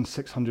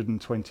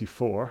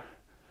 12,624.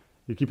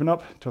 You keeping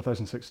up?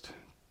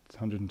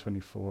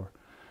 12,624,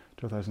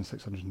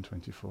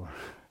 12,624.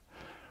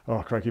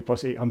 Oh, crikey,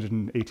 plus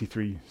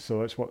 883,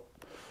 so that's what,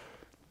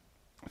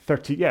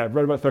 30, yeah,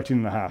 right about 13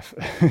 and a half,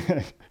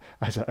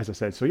 as I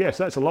said. So yes,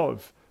 that's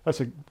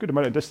a good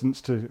amount of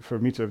distance for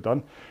me to have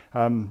done,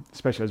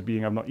 especially as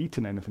being I've not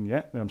eaten anything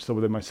yet, and I'm still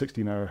within my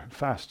 16-hour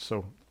fast,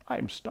 so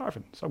I'm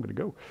starving, so I'm going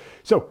to go.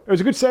 So it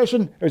was a good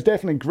session. It was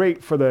definitely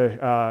great for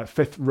the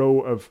fifth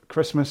row of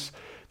Christmas,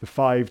 the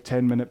 5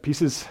 10-minute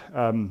pieces.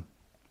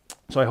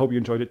 So I hope you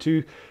enjoyed it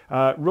too.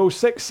 Row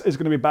 6 is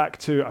going to be back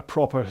to a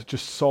proper,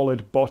 just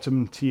solid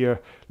bottom tier,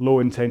 low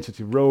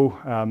intensity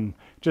row,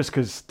 just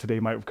because today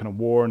might have kind of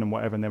worn and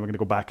whatever, and then we're going to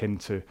go back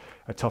into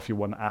a tougher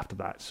one after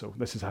that. So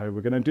this is how we're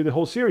going to do the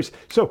whole series.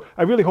 So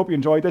I really hope you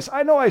enjoyed this.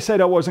 I know I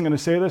said I wasn't going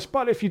to say this,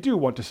 but if you do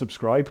want to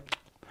subscribe,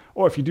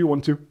 or if you do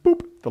want to,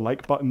 boop, the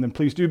like button, then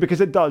please do,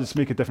 because it does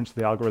make a difference to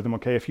the algorithm.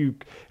 Okay, if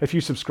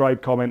you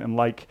subscribe, comment, and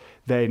like,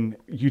 then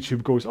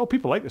YouTube goes, oh,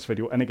 people like this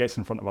video, and it gets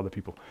in front of other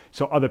people.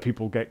 So other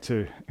people get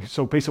to.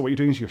 So basically, what you're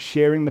doing is you're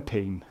sharing the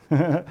pain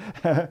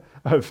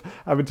of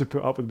having to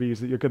put up with me.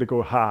 Is that you're going to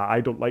go, ha,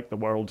 I don't like the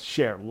world.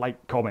 Share,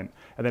 like, comment,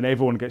 and then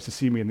everyone gets to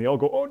see me, and they all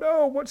go, oh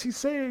no, what's he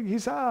saying?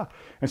 He's And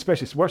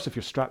especially, it's worse if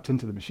you're strapped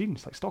into the machine.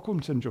 It's like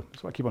Stockholm syndrome.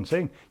 That's what I keep on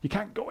saying. You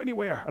can't go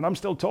anywhere, and I'm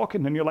still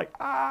talking, and you're like,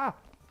 ah.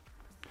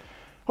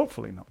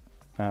 Hopefully not.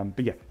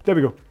 But yeah, there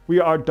we go. We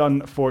are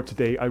done for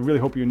today. I really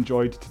hope you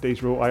enjoyed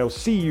today's row. I'll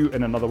see you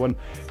in another one.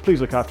 Please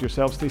look after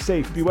yourselves. Stay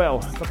safe. Be well.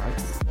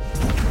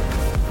 Bye-bye.